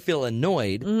parent, if I feel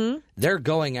annoyed, they're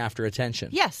going after attention.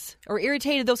 Yes. Or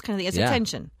irritated, those kind of things. It's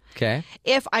attention. Okay.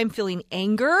 If I'm feeling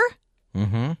anger,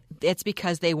 it's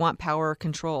because they want power or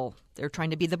control. They're trying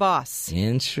to be the boss.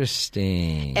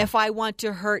 Interesting. If I want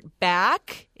to hurt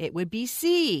back, it would be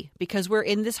C, because we're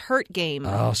in this hurt game.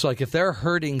 Oh, so like if they're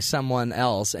hurting someone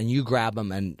else and you grab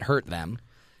them and hurt them.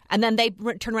 And then they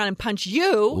turn around and punch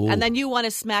you, and then you want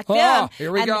to smack them. Oh,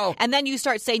 here we go. And then you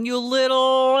start saying, you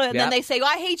little, and then they say,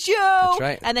 I hate you. That's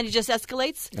right. And then it just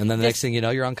escalates. And then the next thing you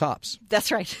know, you're on cops.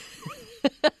 That's right.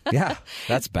 Yeah,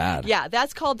 that's bad. Yeah,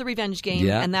 that's called the revenge game,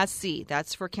 and that's C.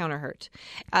 That's for counter hurt.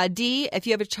 D, if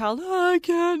you have a child, I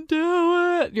can't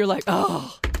do it. You're like,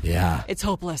 oh, yeah, it's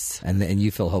hopeless. And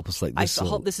you feel hopeless, like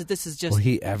this. This is just. Will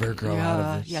he ever grow out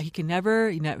of this? Yeah, he can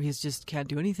never. He's just can't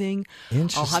do anything.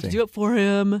 Interesting. I'll have to do it for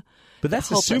him. But that's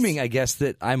hopeless. Assuming, I guess,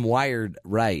 that I'm wired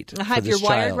right. If you're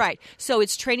wired right. So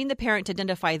it's training the parent to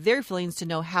identify their feelings, to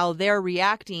know how they're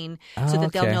reacting, so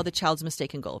that they'll know the child's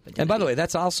mistaken goal. And by the way,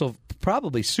 that's also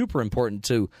probably super important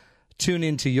to tune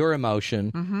into your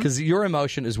emotion, because your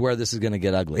emotion is where this is going to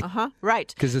get ugly.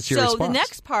 Right. Because it's your response. So the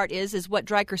next part is what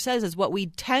Dreiker says is what we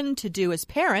tend to do as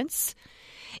parents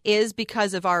is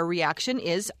because of our reaction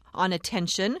is on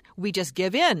attention. We just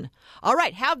give in. All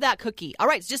right, have that cookie. All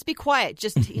right, just be quiet.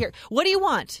 Just here. What do you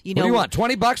want? What do you want?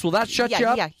 $20? Will that shut you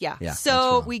up? Yeah.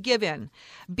 So we give in.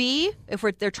 B, if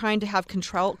they're trying to have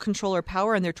control or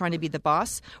power and they're trying to be the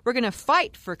boss, we're going to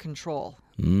fight for control.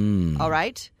 All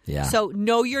right? Yeah. So,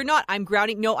 no, you're not. I'm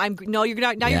grounding. No, you're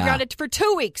not. Now you're grounded for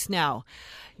 2 weeks now.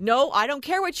 No, I don't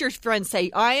care what your friends say.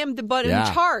 I am the butt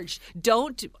in charge.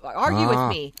 Don't argue with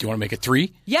me. Do you want to make it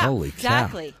 3? Yeah, Holy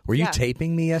exactly. Cow. Were you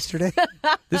taping me yesterday?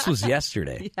 This was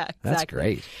yesterday. Yeah, exactly. That's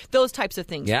great. Those types of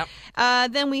things. Yeah.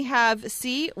 Then we have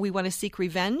C, we want to seek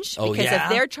revenge. Oh, because yeah? if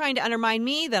they're trying to undermine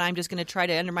me, then I'm just going to try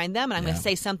to undermine them, and I'm going to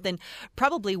say something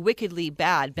probably wickedly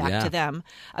bad back to them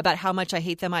about how much I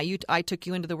hate them. I took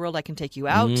you into the world. I can take you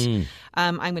out.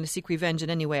 I'm going to seek revenge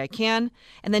in any way I can.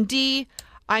 And then D,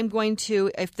 I'm going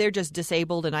to, if they're just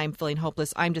disabled and I'm feeling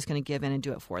hopeless, I'm just going to give in and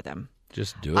do it for them.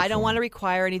 Just do it. I don't want to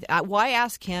require anything. Why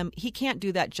ask him? He can't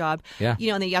do that job. Yeah.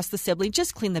 And they ask the sibling,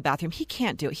 just clean the bathroom. He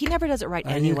can't do it. He never does it right Are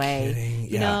anyway. you kidding?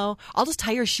 You know, I'll just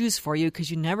tie your shoes for you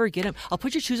because you never get them. I'll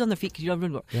put your shoes on the feet because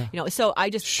you don't. So I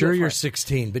just Sure, you're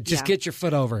 16, but just get your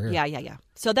foot over here. Yeah.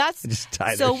 So that's Just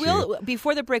tie so their we'll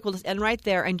before the break we'll just end right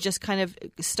there and just kind of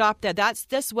stop there.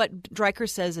 That's what Dreiker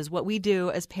says is what we do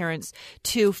as parents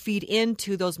to feed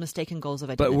into those mistaken goals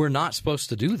of identity. But we're not supposed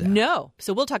to do that. No.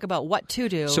 So we'll talk about what to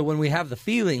do. So when we have the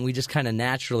feeling, we just kind of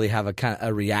naturally have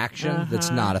a reaction that's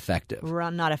not effective. We're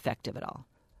not effective at all.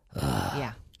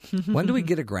 Yeah. When do we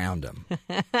get to ground them?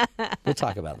 We'll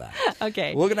talk about that.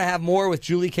 Okay. We're going to have more with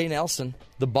Julie K. Nelson,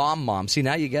 the bomb mom. See,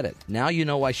 now you get it. Now you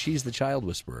know why she's the child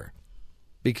whisperer.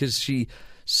 Because she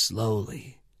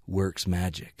slowly works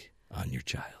magic on your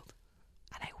child.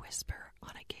 And I whisper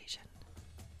on occasion.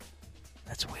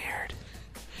 That's weird.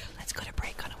 Let's go to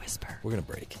break on a whisper. We're going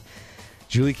to break.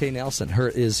 Julie K. Nelson, her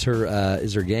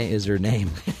name.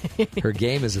 Her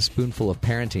game is a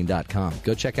spoonfulofparenting.com.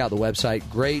 Go check out the website.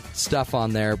 Great stuff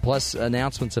on there, plus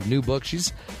announcements of new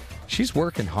books. She's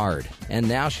working hard, and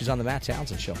now she's on the Matt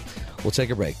Townsend Show. We'll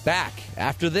take a break. Back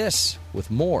after this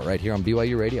with more right here on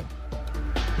BYU Radio.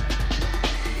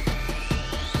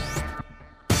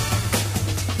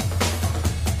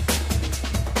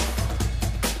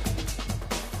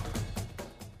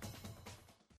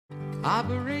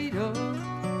 Operator,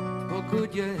 or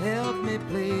could you help me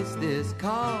place this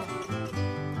call?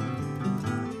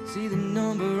 See, the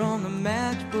number on the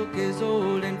matchbook is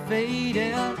old and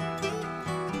faded.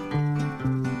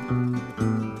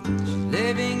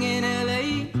 Living in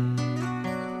LA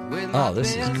with my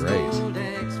this is best great. old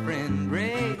ex-friend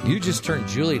Ray. You just turned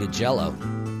Julie to Jell-O.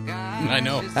 I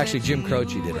know. Actually, Jim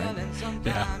Croce did, right?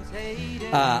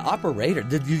 Yeah. Operator,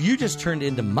 you just turned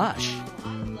into mush.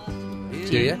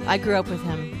 Do you? I grew up with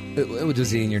him.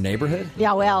 Was he in your neighborhood?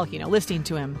 Yeah, well, listening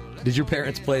to him. Did your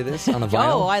parents play this on a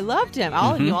vinyl? Oh, I loved him.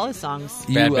 I knew all his songs.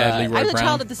 Bad Leroy I was a Brown.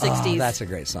 child of the 60s. Oh, that's a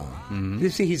great song. You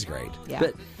see, he's great.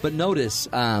 Yeah. But notice,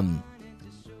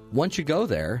 once you go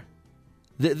there,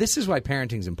 this is why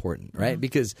parenting's important, right?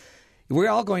 Because we're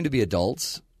all going to be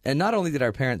adults, and not only did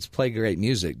our parents play great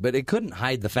music, but it couldn't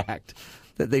hide the fact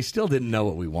that they still didn't know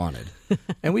what we wanted.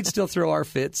 And we'd still throw our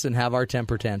fits and have our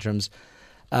temper tantrums.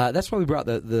 That's why we brought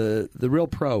the real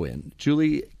pro in,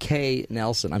 Julie K.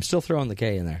 Nelson. I'm still throwing the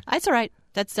K in there. That's all right.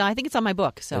 That's I think it's on my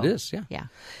book. So It is, yeah.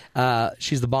 Yeah.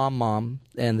 She's the bomb mom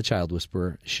and the child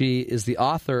whisperer. She is the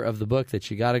author of the book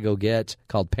that you got to go get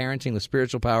called Parenting the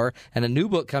Spiritual Power, and a new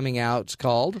book coming out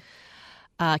called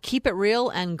Keep It Real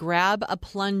and Grab a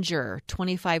Plunger,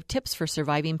 25 Tips for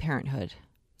Surviving Parenthood.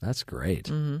 That's great.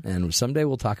 And someday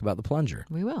we'll talk about the plunger.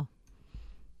 We will.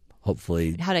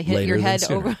 Hopefully How to hit later your than head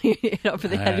sooner. over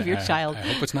the head of your child.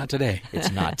 I hope it's not today.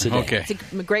 It's not today. Okay.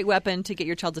 It's a great weapon to get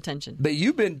your child's attention. But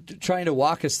you've been trying to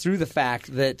walk us through the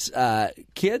fact that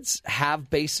kids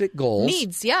have basic goals.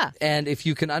 Needs, yeah. And if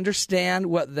you can understand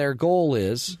what their goal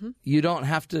is, you don't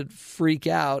have to freak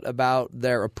out about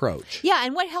their approach. Yeah,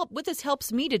 and what this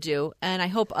helps me to do, and I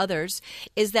hope others,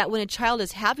 is that when a child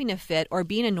is having a fit or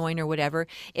being annoying or whatever,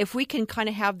 if we can kind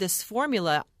of have this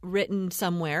formula written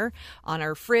somewhere on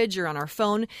our fridge or on our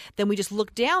phone, then we just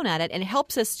look down at it, and it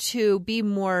helps us to be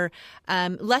more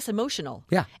less emotional,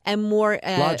 and more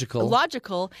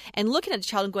logical, and looking at the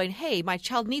child and going, "Hey, my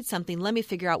child needs something. Let me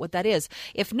figure out what that is."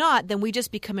 If not, then we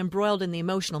just become embroiled in the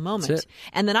emotional moment,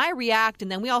 and then I react,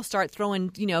 and then we all start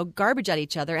throwing garbage at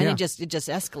each other, and it just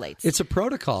escalates. It's a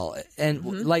protocol, and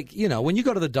when you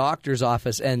go to the doctor's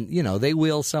office and they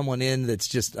wheel someone in that's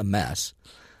just a mess,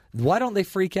 why don't they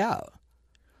freak out?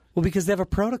 Well, because they have a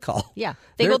protocol. Yeah,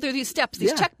 they go through these steps,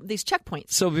 these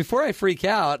checkpoints. So before I freak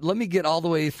out, let me get all the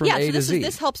way from A to Z.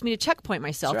 This helps me to checkpoint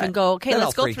myself That's right. and go, okay, Then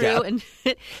let's I'll go freak through out. and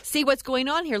see what's going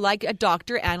on here, like a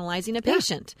doctor analyzing a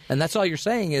patient. And that's all you're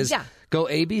saying is go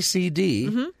A, B, C,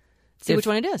 D. See which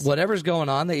one it is. Whatever's going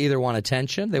on, they either want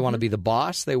attention, they want to be the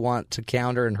boss, they want to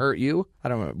counter and hurt you. I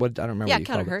don't remember what you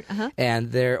counter called it. hurt.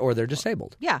 And they're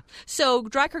disabled. Yeah. So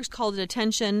Dreikirch's called it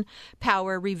attention,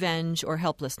 power, revenge, or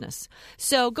helplessness.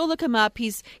 So go look him up.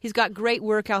 He's got great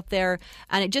work out there,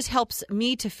 and it just helps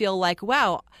me to feel like,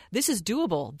 wow, this is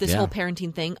doable, this whole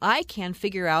parenting thing. I can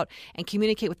figure out and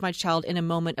communicate with my child in a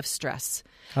moment of stress.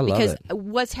 I love because it.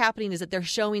 what's happening is that they're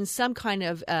showing some kind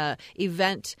of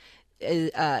event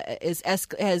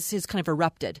has kind of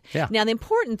erupted. Yeah. Now, the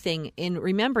important thing in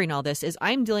remembering all this is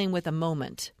I'm dealing with a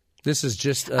moment. This is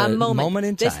just a moment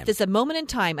in time. This is a moment in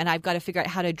time, and I've got to figure out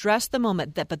how to address the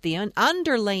moment. But the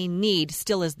underlying need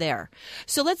still is there.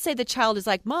 So let's say the child is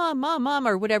like, Mom, Mom, Mom,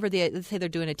 or whatever. Let's say they're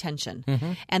doing attention,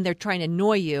 and they're trying to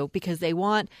annoy you because they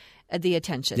want the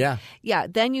attention. Yeah.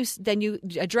 Then you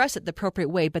address it the appropriate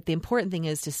way. But the important thing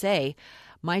is to say,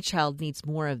 my child needs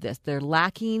more of this. They're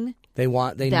lacking. They need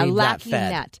lacking that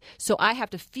fed. So I have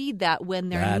to feed that when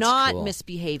they're That's not cool.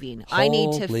 misbehaving. I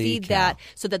need to Holy feed cow. that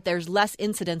so that there's less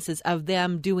incidences of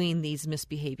them doing these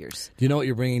misbehaviors. Do you know what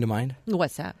you're bringing to mind?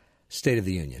 What's that? State of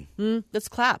the Union. Let's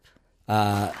clap. We'd like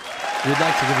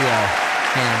to give you a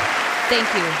hand. Thank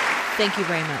you. Thank you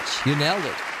very much. You nailed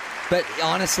it. But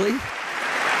honestly,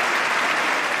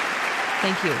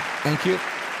 Thank you.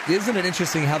 Isn't it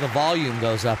interesting how the volume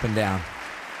goes up and down?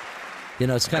 You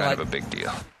know, it's kind of a big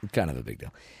deal. Kind of a big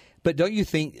deal. But don't you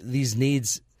think these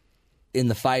needs in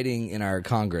the fighting in our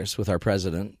Congress with our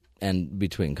president and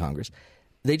between Congress,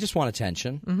 they just want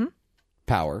attention,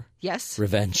 power, Yes.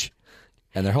 revenge,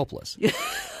 and they're hopeless.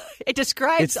 It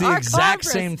describes It's the our exact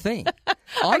Congress. same thing.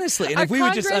 Honestly. And our if we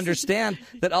would just Congress- understand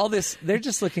that all this, they're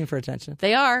just looking for attention.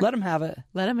 They are. Let them have it.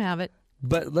 Let them have it.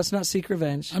 But let's not seek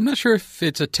revenge. I'm not sure if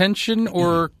it's attention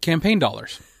or campaign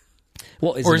dollars.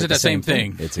 Well, Or is it the same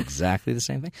thing? It's exactly the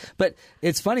same thing. But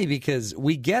it's funny because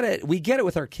we get it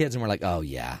with our kids and we're like, oh,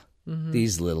 yeah,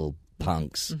 these little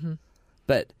punks.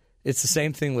 But it's the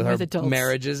same thing with our adults.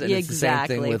 marriages, and it's the same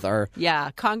thing with our...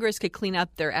 Yeah, Congress could clean up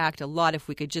their act a lot if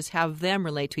we could just have them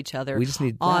relate to each other We just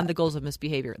need on that. the goals of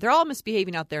misbehavior. They're all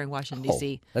misbehaving out there in Washington,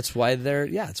 D.C. That's why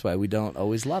that's why we don't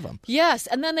always love them. Yes,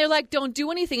 and then they're like, don't do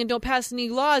anything and don't pass any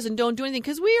laws and don't do anything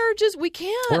because we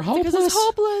can't. We're hopeless. Because it's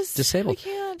hopeless. Disabled.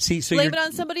 We can't. See, so blame you're- it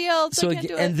on somebody else. So I can't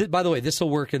do and it. by the way, this will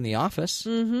work in the office.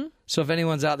 Mm-hmm. So if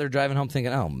anyone's out there driving home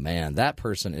thinking, "Oh man, that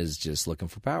person is just looking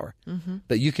for power,"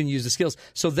 but you can use the skills.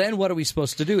 So then, what are we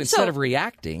supposed to do instead of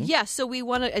reacting? Yeah, so we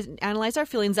want to analyze our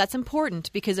feelings. That's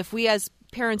important because if we as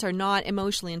parents are not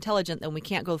emotionally intelligent, then we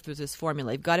can't go through this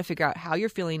formula. You've got to figure out how you're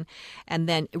feeling and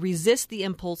then resist the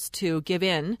impulse to give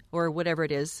in or whatever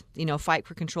it is, fight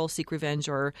for control, seek revenge,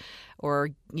 or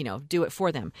do it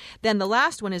for them. Then the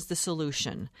last one is the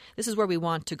solution. This is where we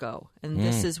want to go. And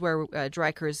this is where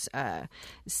Dreikirch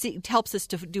helps us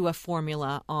to do a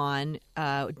formula on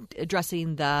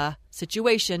addressing the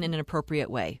situation in an appropriate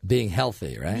way. Being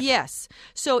healthy, right? Yes.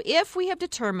 So if we have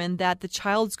determined that the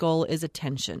child's goal is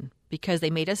attention because they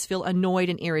made us feel annoyed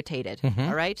and irritated,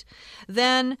 all right,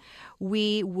 then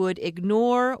we would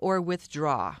ignore or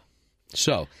withdraw.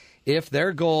 So if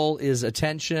their goal is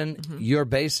attention, your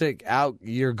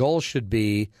goal should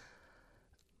be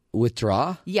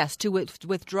withdraw. Yes, to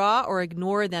withdraw or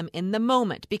ignore them in the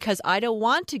moment because I don't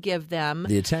want to give them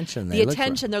The attention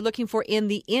they're looking for in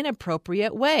the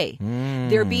inappropriate way.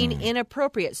 They're being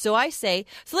inappropriate. So let's say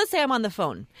I'm on the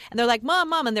phone and they're like, Mom,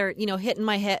 Mom, and they're, hitting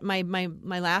my head, my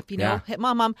lap, hit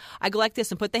Mom, Mom. I go like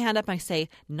this and put the hand up and I say,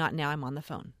 not now, I'm on the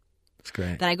phone. That's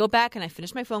great. Then I go back and I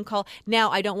finish my phone call.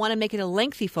 Now, I don't want to make it a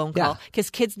lengthy phone call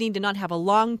because kids need to not have a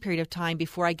long period of time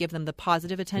before I give them the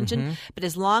positive attention. But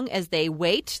as long as they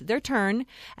wait their turn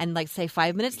and say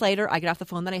 5 minutes later, I get off the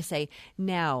phone. Then I say,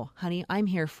 now, honey, I'm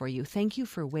here for you. Thank you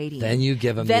for waiting. Then you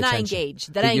give them then the I attention. engage.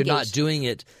 But you're not doing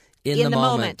it in the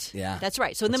moment. Yeah. That's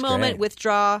right. So in That's the moment, great.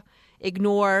 withdraw,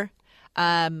 ignore.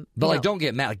 But don't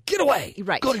get mad. Get away.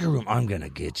 Right. Go to your room. I'm going to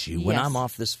get you. When Yes. I'm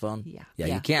off this phone. Yeah.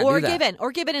 You can't or do that.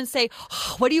 give in and say,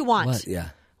 what do you want? What? Yeah.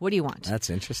 What do you want? That's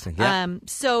interesting. Yeah.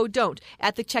 So don't.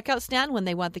 At the checkout stand when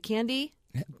they want the candy,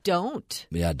 don't.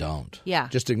 Yeah, don't. Yeah.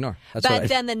 Just ignore. That's But right.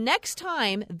 then the next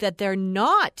time that they're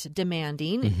not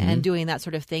demanding and doing that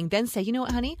sort of thing, then say, you know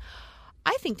what, honey?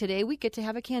 I think today we get to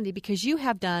have a candy because you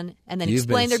have done, and then You've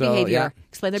explain been their so- behavior. yeah.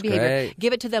 Explain their That's behavior. great.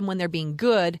 Give it to them when they're being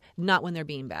good, not when they're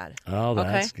being bad. Oh,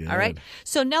 that's okay? good. All right.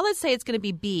 So now let's say it's going to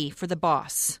be B for the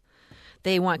boss.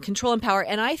 They want control and power.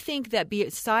 And I think that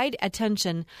beside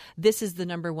attention, this is the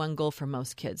number one goal for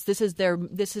most kids. This is their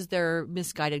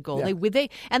misguided goal. Yeah.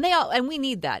 And we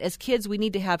need that. As kids, we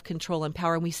need to have control and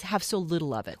power, and we have so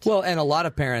little of it. Well, and a lot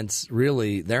of parents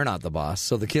really, they're not the boss,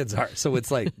 so the kids are. So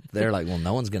it's like, they're like, well,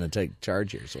 no one's going to take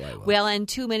charge here, so I will. Well, and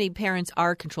too many parents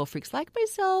are control freaks like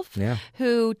myself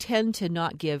who tend to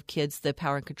not give kids the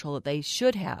power and control that they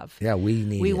should have. Yeah,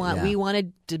 we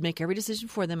wanted to make every decision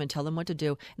for them and tell them what to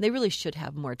do. And they really should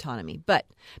have more autonomy. But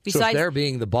so besides, if they're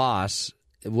being the boss,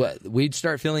 we'd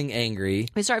start feeling angry.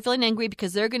 We start feeling angry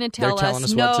because they're going to tell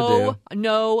us what to do.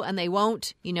 No, and they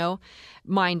won't,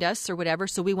 mind us or whatever.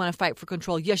 So we want to fight for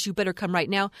control. Yes, you better come right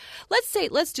now.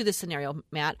 Let's do this scenario,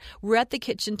 Matt. We're at the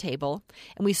kitchen table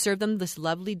and we serve them this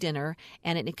lovely dinner,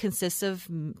 and it consists of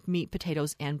meat,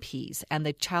 potatoes, and peas. And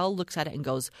the child looks at it and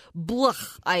goes,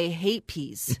 "Blech, I hate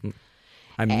peas."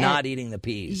 I'm not eating the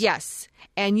peas. Yes.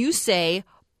 And you say,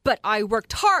 "But I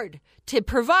worked hard to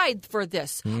provide for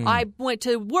this. I went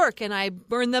to work and I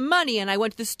earned the money and I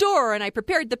went to the store and I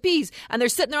prepared the peas, and they're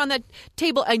sitting there on the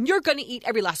table and you're going to eat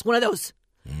every last one of those."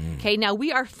 Okay, now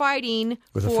we are fighting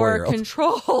for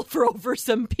control over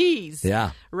some peas.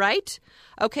 Yeah. Right?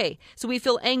 Okay, so we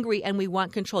feel angry and we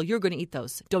want control. You're going to eat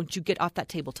those. Don't you get off that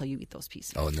table till you eat those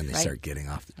peas. Oh, and then they start getting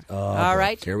off. All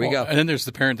right. Here we go. And then there's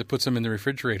the parent that puts them in the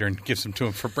refrigerator and gives them to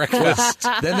them for breakfast.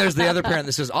 Then there's the other parent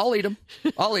that says, I'll eat them.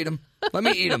 I'll eat them. Let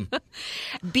me eat them.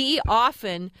 B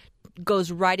often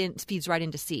feeds right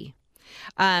into C.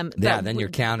 Then you're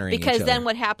countering because each other. then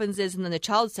what happens is, and then the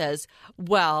child says,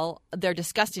 "Well, they're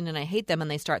disgusting and I hate them," and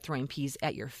they start throwing peas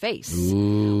at your face,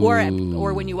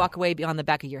 or when you walk away on the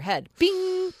back of your head,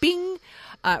 bing, bing,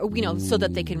 so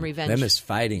that they can revenge. Them is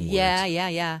fighting words.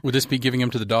 Yeah. Would this be giving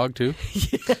them to the dog too?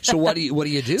 So what do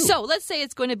you do? So let's say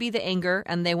it's going to be the anger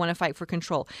and they want to fight for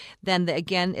control. Then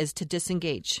again is to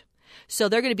disengage. So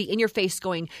they're going to be in your face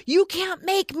going, "You can't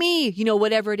make me,"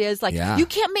 whatever it is. Like, "You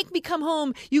can't make me come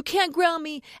home. You can't ground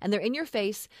me." And they're in your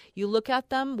face. You look at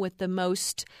them with the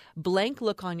most blank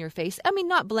look on your face. I mean,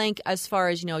 not blank as far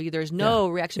as, there's no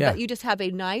reaction, but you just have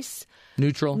a nice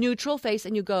neutral face,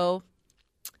 and you go,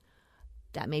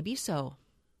 "That may be so.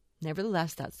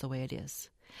 Nevertheless, that's the way it is."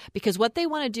 Because what they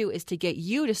want to do is to get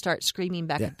you to start screaming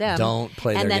back at them. Don't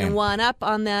play their game. And then one up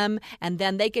on them, and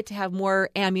then they get to have more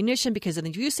ammunition because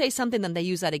if you say something, then they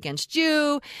use that against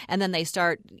you, and then they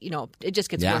start, it just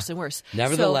gets worse and worse.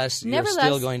 Nevertheless, you're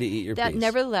still going to eat your peas.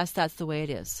 Nevertheless, that's the way it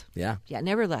is. Yeah. Yeah,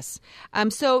 nevertheless.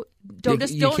 So don't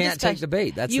you can't take the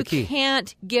bait. That's the key. You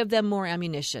can't give them more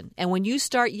ammunition. And when you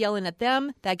start yelling at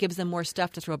them, that gives them more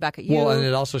stuff to throw back at you. Well, and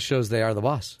it also shows they are the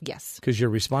boss. Yes. Because you're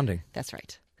responding. That's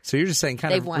right. So you're just saying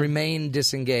remain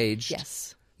disengaged.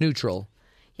 Yes. Neutral.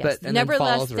 Yes. But,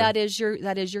 nevertheless, that is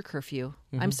your curfew.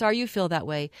 Mm-hmm. I'm sorry you feel that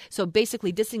way. So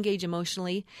basically, disengage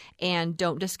emotionally and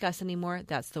don't discuss anymore.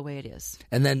 That's the way it is.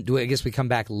 And then I guess we come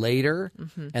back later,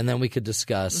 and then we could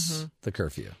discuss the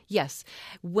curfew. Yes,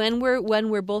 when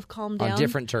we're both calmed down on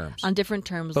different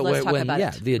terms. But let's talk about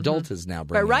it. The adult is now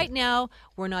bringing. But right now,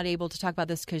 we're not able to talk about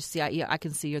this because I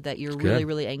can see that you're really,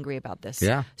 really angry about this.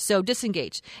 Yeah. So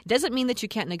disengage. Doesn't mean that you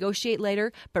can't negotiate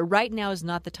later, but right now is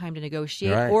not the time to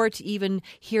negotiate or to even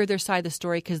hear their side of the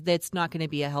story because it's not going to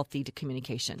be a healthy communication.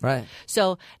 Right.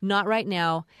 So not right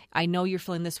now. I know you're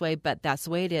feeling this way, but that's the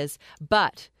way it is.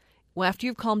 But after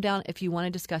you've calmed down, if you want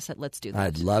to discuss it, let's do that.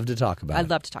 I'd love to talk about it.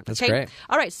 I'd love to talk about it. That's great.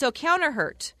 All right. So counter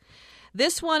hurt.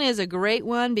 This one is a great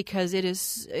one because it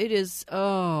is. This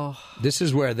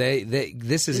is where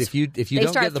if you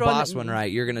don't get the boss one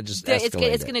right, you're going to just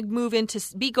escalate. It's going to move into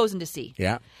B goes into C.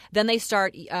 Yeah. Then they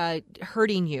start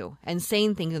hurting you and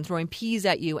saying things and throwing peas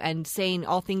at you and saying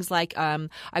all things like,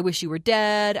 "I wish you were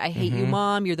dead. I hate you,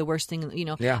 Mom. You're the worst thing."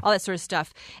 All that sort of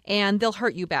stuff, and they'll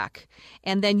hurt you back.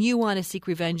 And then you want to seek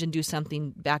revenge and do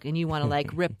something back, and you want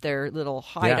to rip their little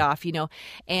hide off,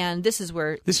 And this is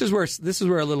where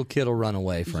a little kid will run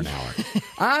away for an hour.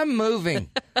 I'm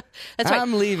moving. That's right.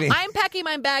 I'm leaving. I'm packing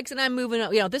my bags and I'm moving.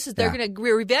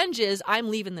 Revenge is I'm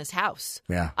leaving this house.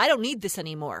 Yeah. I don't need this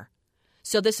anymore.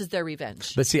 So this is their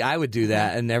revenge. But see, I would do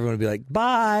that, and everyone would be like,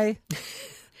 "Bye."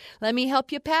 Let me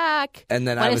help you pack. And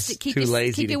then I was too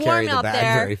lazy to carry the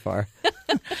bag very far.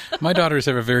 My daughters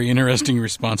have a very interesting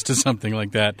response to something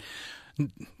like that.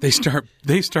 They start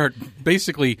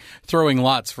basically throwing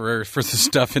lots for the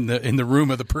stuff in the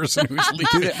room of the person who's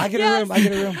leaving. I get a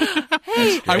room.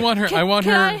 Hey, I want her. Can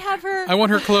I have her? I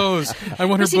want her clothes. I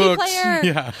want her books. Player.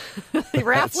 Yeah, they're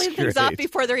raffling things off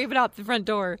before they're even out the front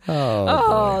door.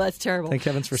 Oh, that's terrible. Thank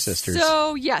heavens for sisters.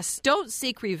 So yes, don't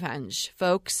seek revenge,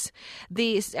 folks.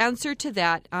 The answer to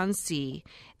that on C,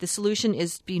 the solution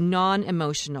is to be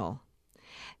non-emotional.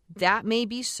 That may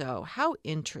be so. How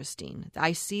interesting.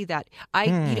 I see that.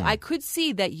 I could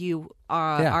see that you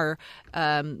are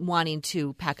wanting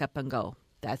to pack up and go.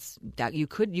 That you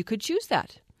could choose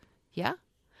that. Yeah.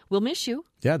 We'll miss you.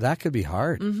 Yeah, that could be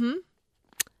hard. Mm-hmm.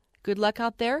 Good luck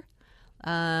out there. Do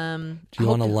you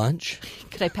want a lunch?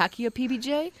 Could I pack you a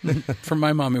PBJ? From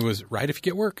my mom, it was right if you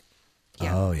get work.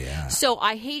 Yeah. Oh, yeah. So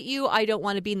I hate you. I don't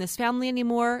want to be in this family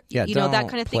anymore. Yeah, you know, that don't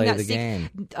kind of thing. play the game.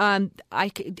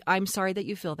 I'm sorry that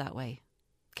you feel that way.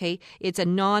 Okay? It's a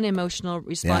non-emotional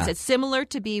response. Yeah. It's similar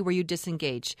to be where you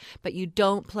disengage, but you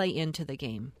don't play into the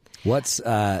game. What's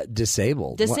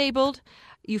disabled? Disabled,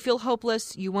 you feel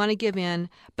hopeless, you want to give in,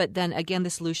 but then again, the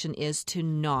solution is to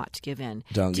not give in.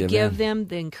 Don't to give them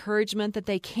the encouragement that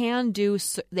they can do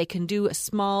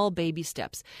small baby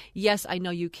steps. Yes, I know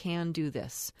you can do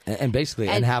this. And basically,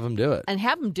 and have them do it. And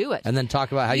have them do it. And then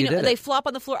talk about how you did They it. flop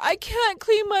on the floor. I can't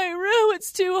clean my room.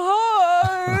 It's too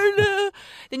hard.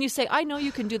 Then you say, I know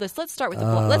you can do this. Let's start with the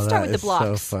Let's start with the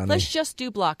blocks. So funny. Let's just do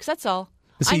blocks. That's all.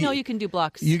 See, I know you can do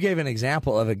blocks. You gave an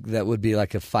example of that would be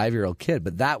like a 5-year-old kid,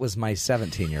 but that was my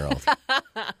 17-year-old.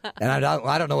 And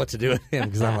I don't know what to do with him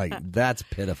because I'm like, that's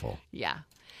pitiful. Yeah.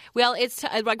 Well, it's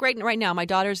like right now, my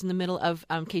daughter's in the middle of,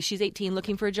 she's 18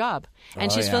 looking for a job.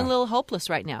 And she's feeling a little hopeless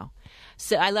right now.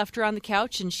 So I left her on the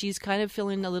couch and she's kind of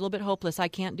feeling a little bit hopeless. I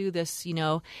can't do this,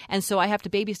 And so I have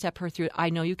to baby step her through. I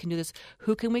know you can do this.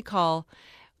 Who can we call?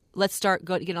 Let's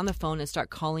get on the phone and start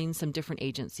calling some different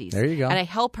agencies. There you go. And I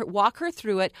help her, walk her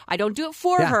through it. I don't do it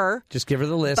for her. Just give her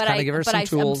the list, kind of give her some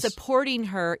tools. I'm supporting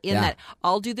her in that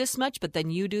I'll do this much, but then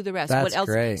you do the rest. That's what else?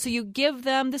 great. So you give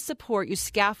them the support. You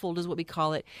scaffold is what we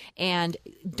call it. And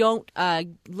don't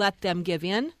let them give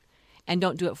in and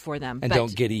don't do it for them. And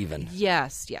don't get even.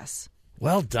 Yes, yes.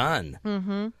 Well done.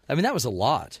 Mm-hmm. I mean, that was a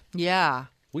lot. Yeah.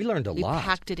 We learned a lot. We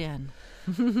packed it in.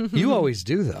 You always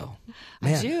do, though.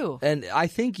 Man. I do. And I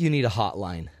think you need a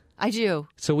hotline. I do.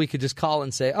 So we could just call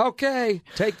and say, okay,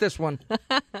 take this one.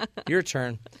 Your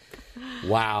turn.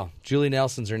 Wow. Julie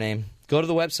Nelson's her name. Go to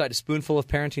the website,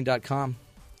 spoonfulofparenting.com.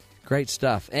 Great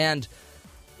stuff. And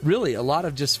really, a lot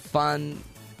of just fun,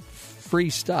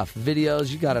 free stuff. Videos,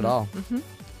 you got it all. Mm-hmm.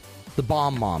 The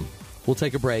Bomb Mom. We'll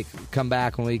take a break. Come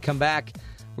back. When we come back,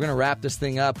 we're going to wrap this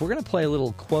thing up. We're going to play a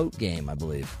little quote game, I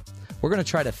believe. We're going to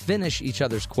try to finish each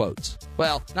other's quotes.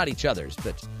 Well, not each other's,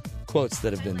 but quotes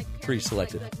that have been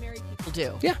pre-selected. Like married people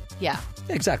do. Yeah. Yeah.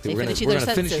 Exactly. We're going to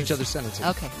finish each other's sentences.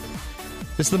 Okay.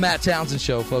 This is the Matt Townsend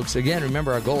Show, folks. Again,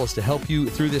 remember, our goal is to help you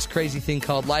through this crazy thing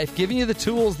called life, giving you the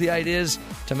tools, the ideas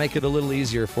to make it a little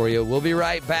easier for you. We'll be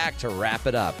right back to wrap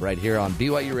it up right here on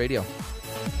BYU Radio.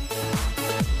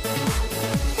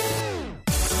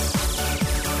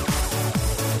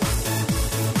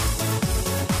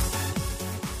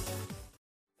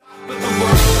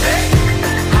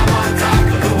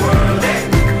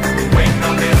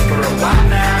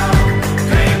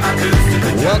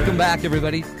 Welcome back,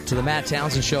 everybody, to the Matt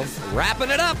Townsend Show. Wrapping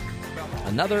it up.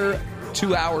 Another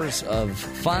 2 hours of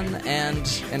fun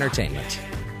and entertainment.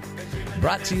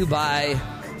 Brought to you by...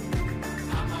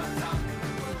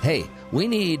 Hey, we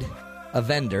need a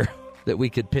vendor that we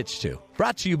could pitch to.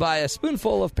 Brought to you by a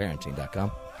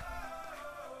spoonfulofparenting.com.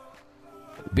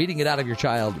 Beating it out of your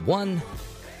child one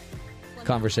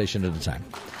conversation at a time.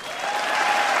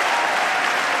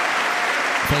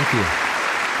 Thank you.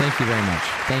 Thank you very much.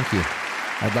 Thank you.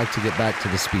 I'd like to get back to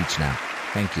the speech now.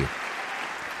 Thank you.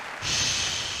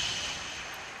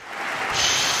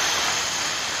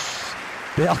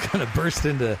 They all kind of burst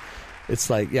into,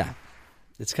 it's like,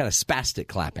 it's kind of spastic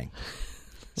clapping.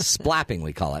 Splapping,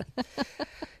 we call it.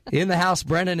 In the house,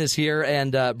 Brennan is here,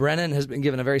 and Brennan has been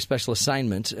given a very special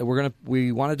assignment.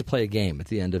 We wanted to play a game at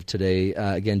the end of today.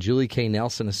 Again, Julie K.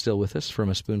 Nelson is still with us from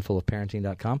a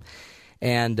spoonfulofparenting.com.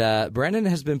 And Brennan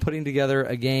has been putting together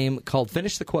a game called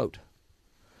Finish the Quote.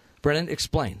 Brennan,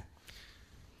 explain.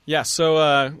 Yeah,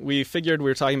 so we figured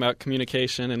we were talking about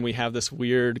communication, and we have this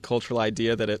weird cultural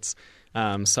idea that it's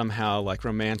somehow like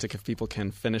romantic if people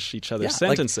can finish each other's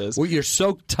sentences. Like, you're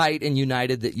so tight and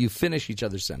united that you finish each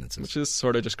other's sentences. Which is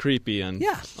sort of just creepy and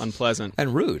unpleasant.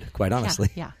 And rude, quite honestly.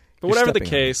 Yeah. But whatever the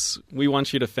case, we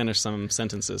want you to finish some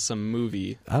sentences, some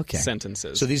movie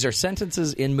sentences. So these are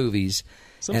sentences in movies.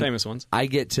 Some famous ones. I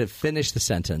get to finish the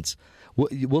sentence.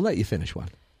 We'll let you finish one.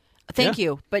 Thank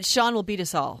you. But Sean will beat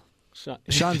us all.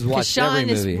 Sean's watched every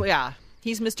movie.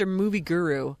 He's Mr. Movie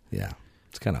Guru. Yeah.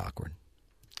 It's kind of awkward.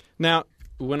 Now,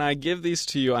 when I give these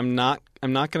to you, I'm not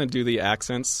going to do the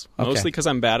accents, mostly because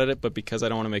I'm bad at it, but because I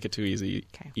don't want to make it too easy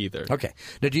either. Okay.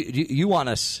 Now, do you want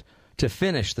us to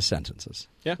finish the sentences?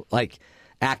 Yeah. Like,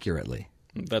 accurately?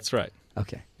 That's right.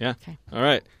 Okay. Yeah. Okay. All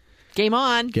right. Game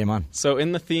on. Game on. So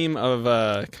in the theme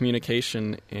of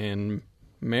communication in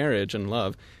marriage and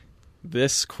love,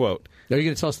 this quote. Are you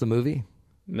going to tell us the movie?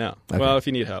 No. Okay. Well, if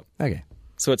you need help. Okay.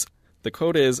 So the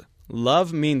quote is,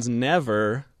 love means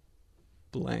never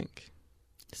blank.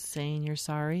 Saying you're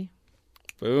sorry.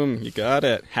 Boom, you got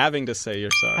it. Having to say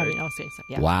you're sorry. I'll say so.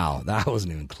 Yeah. Wow, that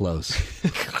wasn't even close.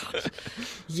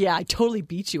 Yeah, I totally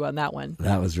beat you on that one.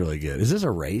 That was really good. Is this a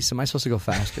race? Am I supposed to go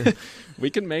faster? We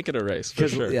can make it a race for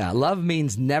sure. Yeah, love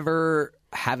means never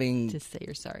having To say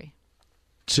you're sorry.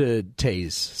 to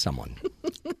tase someone.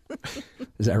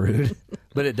 Is that rude?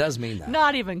 But it does mean that.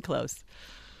 Not even close.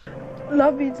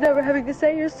 Love means never having to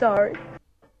say you're sorry.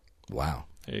 Wow.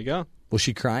 There you go. Was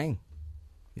she crying?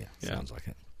 Yeah, Yeah. sounds like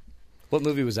it. What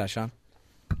movie was that, Sean?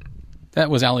 That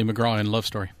was Ally McGraw in Love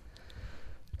Story.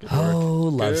 Oh,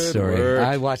 Love Good Story. work.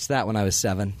 I watched that when I was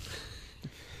 7.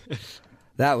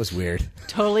 That was weird.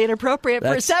 Totally inappropriate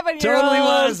for a 7-year-old. Totally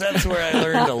was. That's where I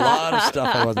learned a lot of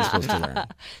stuff I wasn't supposed to learn.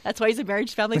 That's why he's a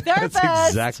marriage family therapist. That's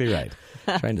exactly right.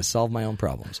 Trying to solve my own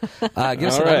problems. Give us All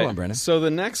another right. one, Brennan. So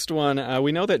the next one,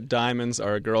 we know that diamonds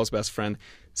are a girl's best friend.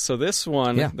 So this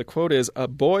one, Yeah. the quote is, a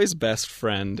boy's best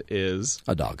friend is...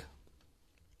 A dog.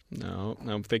 No,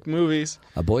 think movies.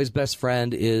 A boy's best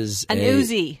friend is An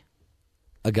Uzi.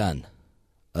 a gun.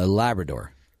 A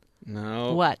Labrador.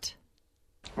 No. What?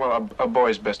 Well, a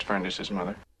boy's best friend is his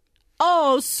mother.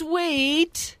 Oh,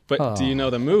 sweet. But do you know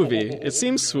the movie? It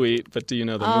seems sweet, but do you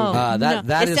know the Oh, movie? that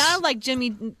no. is- It sounded like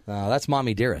Jimmy. That's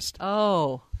Mommy Dearest.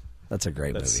 Oh. That's a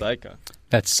great That's movie. Psycho.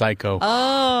 That's Psycho.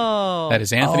 Oh. That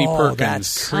is Anthony Oh, Perkins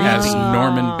that's creepy. as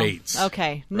Norman Bates.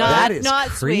 Okay. That Not is not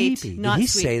creepy. sweet. Did Not he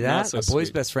sweet. say that? Not so a boy's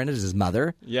sweet. best friend is his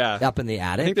mother? Yeah. Up in the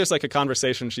attic? I think there's like a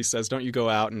conversation. She says, "Don't you go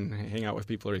out and hang out with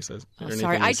people," or he says. or Oh, anything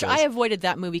sorry, he I says. avoided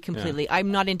that movie completely.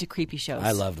 I'm not into creepy shows.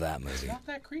 I loved that movie.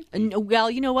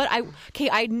 Well, you know what?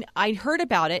 I heard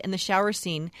about it in the shower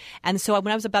scene, and so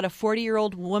when I was about a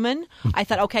 40-year-old woman, I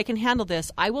thought, okay, I can handle this.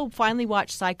 I will finally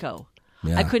watch Psycho.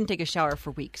 Yeah. I couldn't take a shower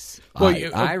for weeks. Well,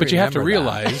 I but you have to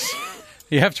remember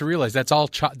that. realize that's all.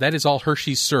 That is all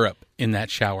Hershey's syrup in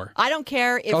that shower. I don't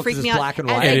care. It Oh, 'cause freaked it's me out. black and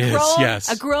As white? a It is, grown,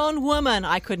 yes. A grown woman,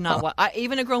 I could not watch.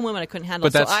 Even a grown woman, I couldn't handle.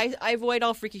 But So that's- I avoid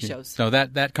all freaky shows. No,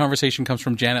 that conversation comes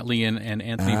from Janet Leigh and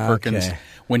Anthony Perkins Okay.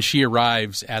 when she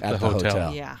arrives at the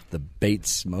hotel. Yeah. The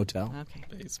Bates Motel. Okay.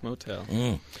 Bates Motel.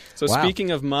 Mm. So Wow. speaking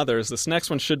of mothers, this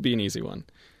next one should be an easy one.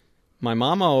 My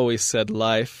mama always said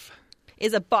life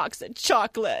Is a box of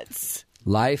chocolates.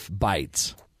 Life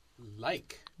bites.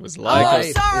 was Oh, like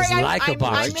Life sorry. is like a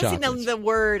box I'm of missing chocolates. the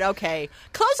word. Okay.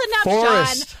 Close enough,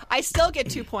 Forrest. Sean. I still get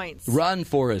 2 points. Run,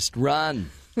 Forrest, run.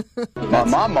 My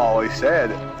mom always said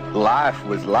life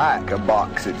was like a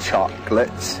box of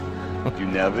chocolates. You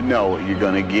never know what you're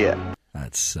going to get.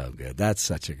 That's so good. That's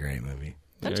such a great movie.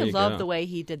 Don't There you you love go. the way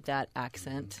he did that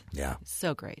accent? Yeah.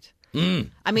 So great.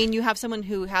 I mean, you have someone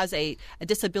who has a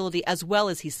disability as well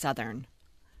as he's Southern.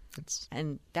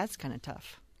 And that's kind of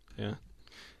tough. yeah,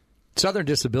 Southern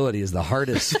disability is the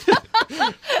hardest.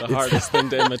 the hardest thing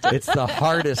to imitate. It's the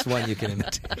hardest one you can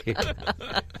imitate.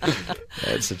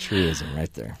 That's a truism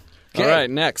right there. All right,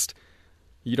 next.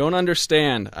 You don't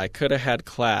understand. I could have had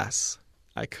class.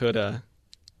 I could have.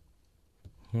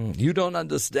 You don't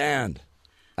understand.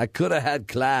 I could have had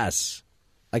class.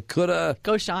 I could have.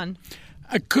 Go, Sean.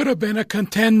 I could have been a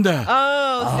contender.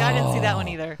 Oh, see, I didn't see that one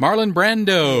either. Marlon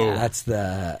Brando That's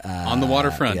the. on the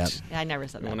waterfront. Yep. Yeah, I never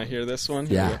said You that. want to hear this one?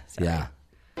 Here we Yeah,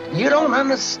 go. yeah. You don't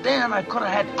understand. I could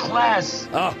have had class.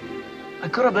 Oh. I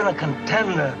could have been a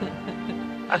contender.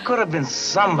 I could have been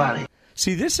somebody.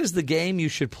 See, this is the game you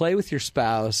should play with your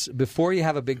spouse before you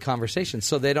have a big conversation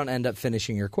so they don't end up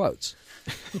finishing your quotes.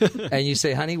 And you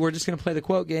say, honey, we're just going to play the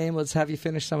quote game. Let's have you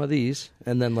finish some of these,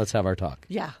 and then let's have our talk.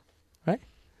 Yeah. Right?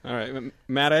 All right,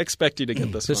 Matt, I expect you to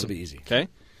get this one. This will be easy. Okay?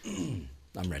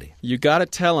 I'm ready. You got to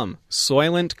tell him.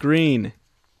 Soylent Green.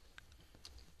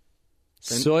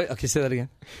 Okay, say that again.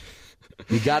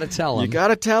 You got to tell them. You got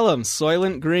to tell him.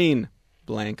 Soylent Green.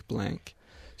 Blank, blank.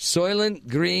 Soylent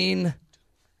Green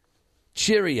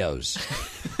Cheerios.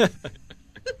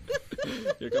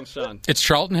 Here comes Sean. It's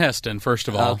Charlton Heston, first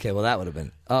of all. Okay, well, that would have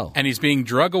been. Oh, And he's being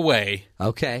drug away.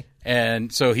 okay.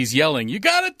 And so he's yelling, "You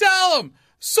got to tell him!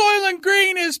 Soylent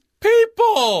Green is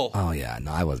people!" Oh, yeah.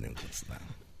 No, I wasn't even close to that.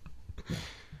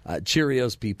 No.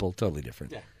 Cheerios people, totally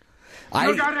different.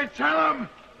 You gotta tell him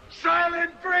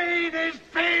Silent Green is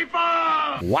people!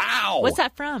 Wow. What's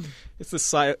that from? It's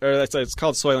it's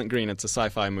called Soylent Green. It's a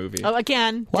sci-fi movie. Oh,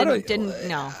 again, Why didn't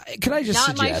no. Can I just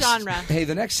Not my suggest? genre. Hey,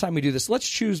 the next time we do this, let's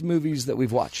choose movies that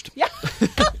we've watched. Yeah.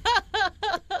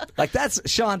 Like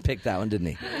Sean picked that one, didn't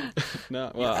he?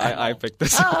 No, well, I picked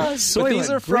this. Oh, but these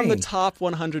are from the top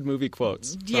 100 movie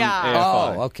quotes. From Yeah.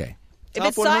 AFI. Oh, okay. If Top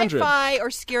it's 100. sci-fi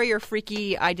or scary or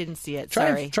freaky, I didn't see it.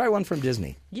 Sorry. Try one from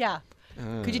Disney. Yeah.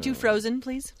 Could you do Frozen,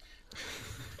 please?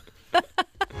 Let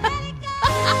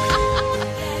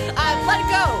it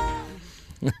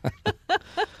go.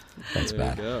 That's There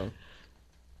bad. you go.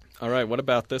 All right, what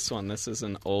about this one? This is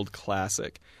an old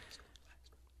classic.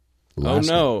 Last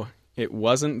Oh, no. It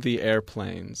wasn't the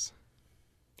airplanes.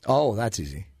 Oh, that's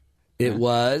easy. It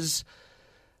was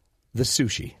the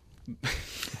sushi.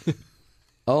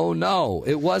 Oh, no.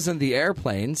 It wasn't the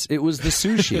airplanes. It was the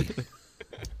sushi.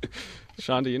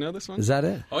 Sean, do you know this one? Is that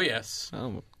it? Oh, yes.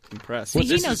 Oh, impressed. See, he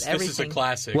this knows is everything. a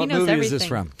classic. What knows movie is this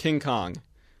everything. from? King Kong.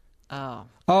 Oh.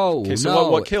 Oh, Okay, so no.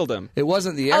 what killed him? It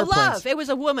wasn't the Oh, airplanes. love. It was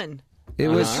a woman. It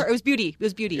was. It was Beauty. It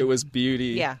was Beauty. It was Beauty.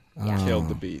 Yeah. Killed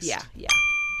the beast. Yeah.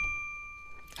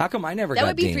 How come I never That got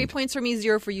would be dinged? 3 points for me,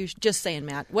 0 for you. Just saying,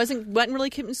 Matt. Wasn't really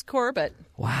keeping score, but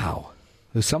Wow.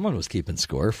 Someone was keeping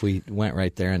score if we went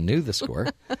right there and knew the score.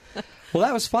 Well,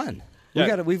 that was fun.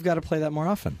 Yeah. We've got to play that more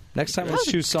often. Next time, let's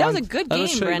choose songs. that was a good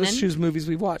game, Brennan. Let's choose movies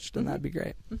we've watched, and that'd be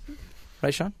great.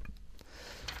 Right, Sean?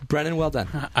 Brennan, well done.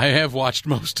 I have watched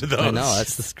most of those. I know.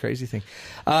 That's the crazy thing.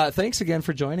 Thanks again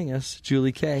for joining us,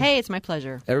 Julie Kay. hey, it's my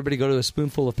pleasure. Everybody go to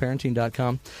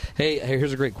aspoonfulofparenting.com. Hey,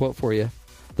 here's a great quote for you.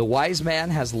 The wise man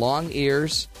has long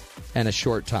ears and a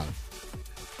short tongue.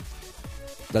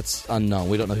 That's unknown.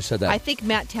 We don't know who said that. I think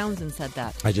Matt Townsend said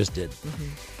that. I just did.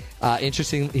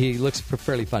 Interesting. He looks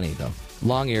fairly funny, though.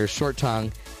 Long ears, short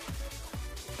tongue.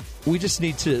 We just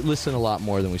need to listen a lot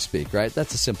more than we speak, right?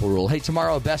 That's a simple rule. Hey,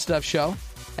 tomorrow, a best of show.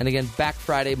 And again, back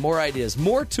Friday, more ideas,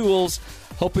 more tools.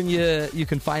 Hoping you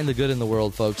can find the good in the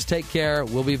world, folks. Take care.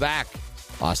 We'll be back.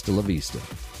 Hasta la vista.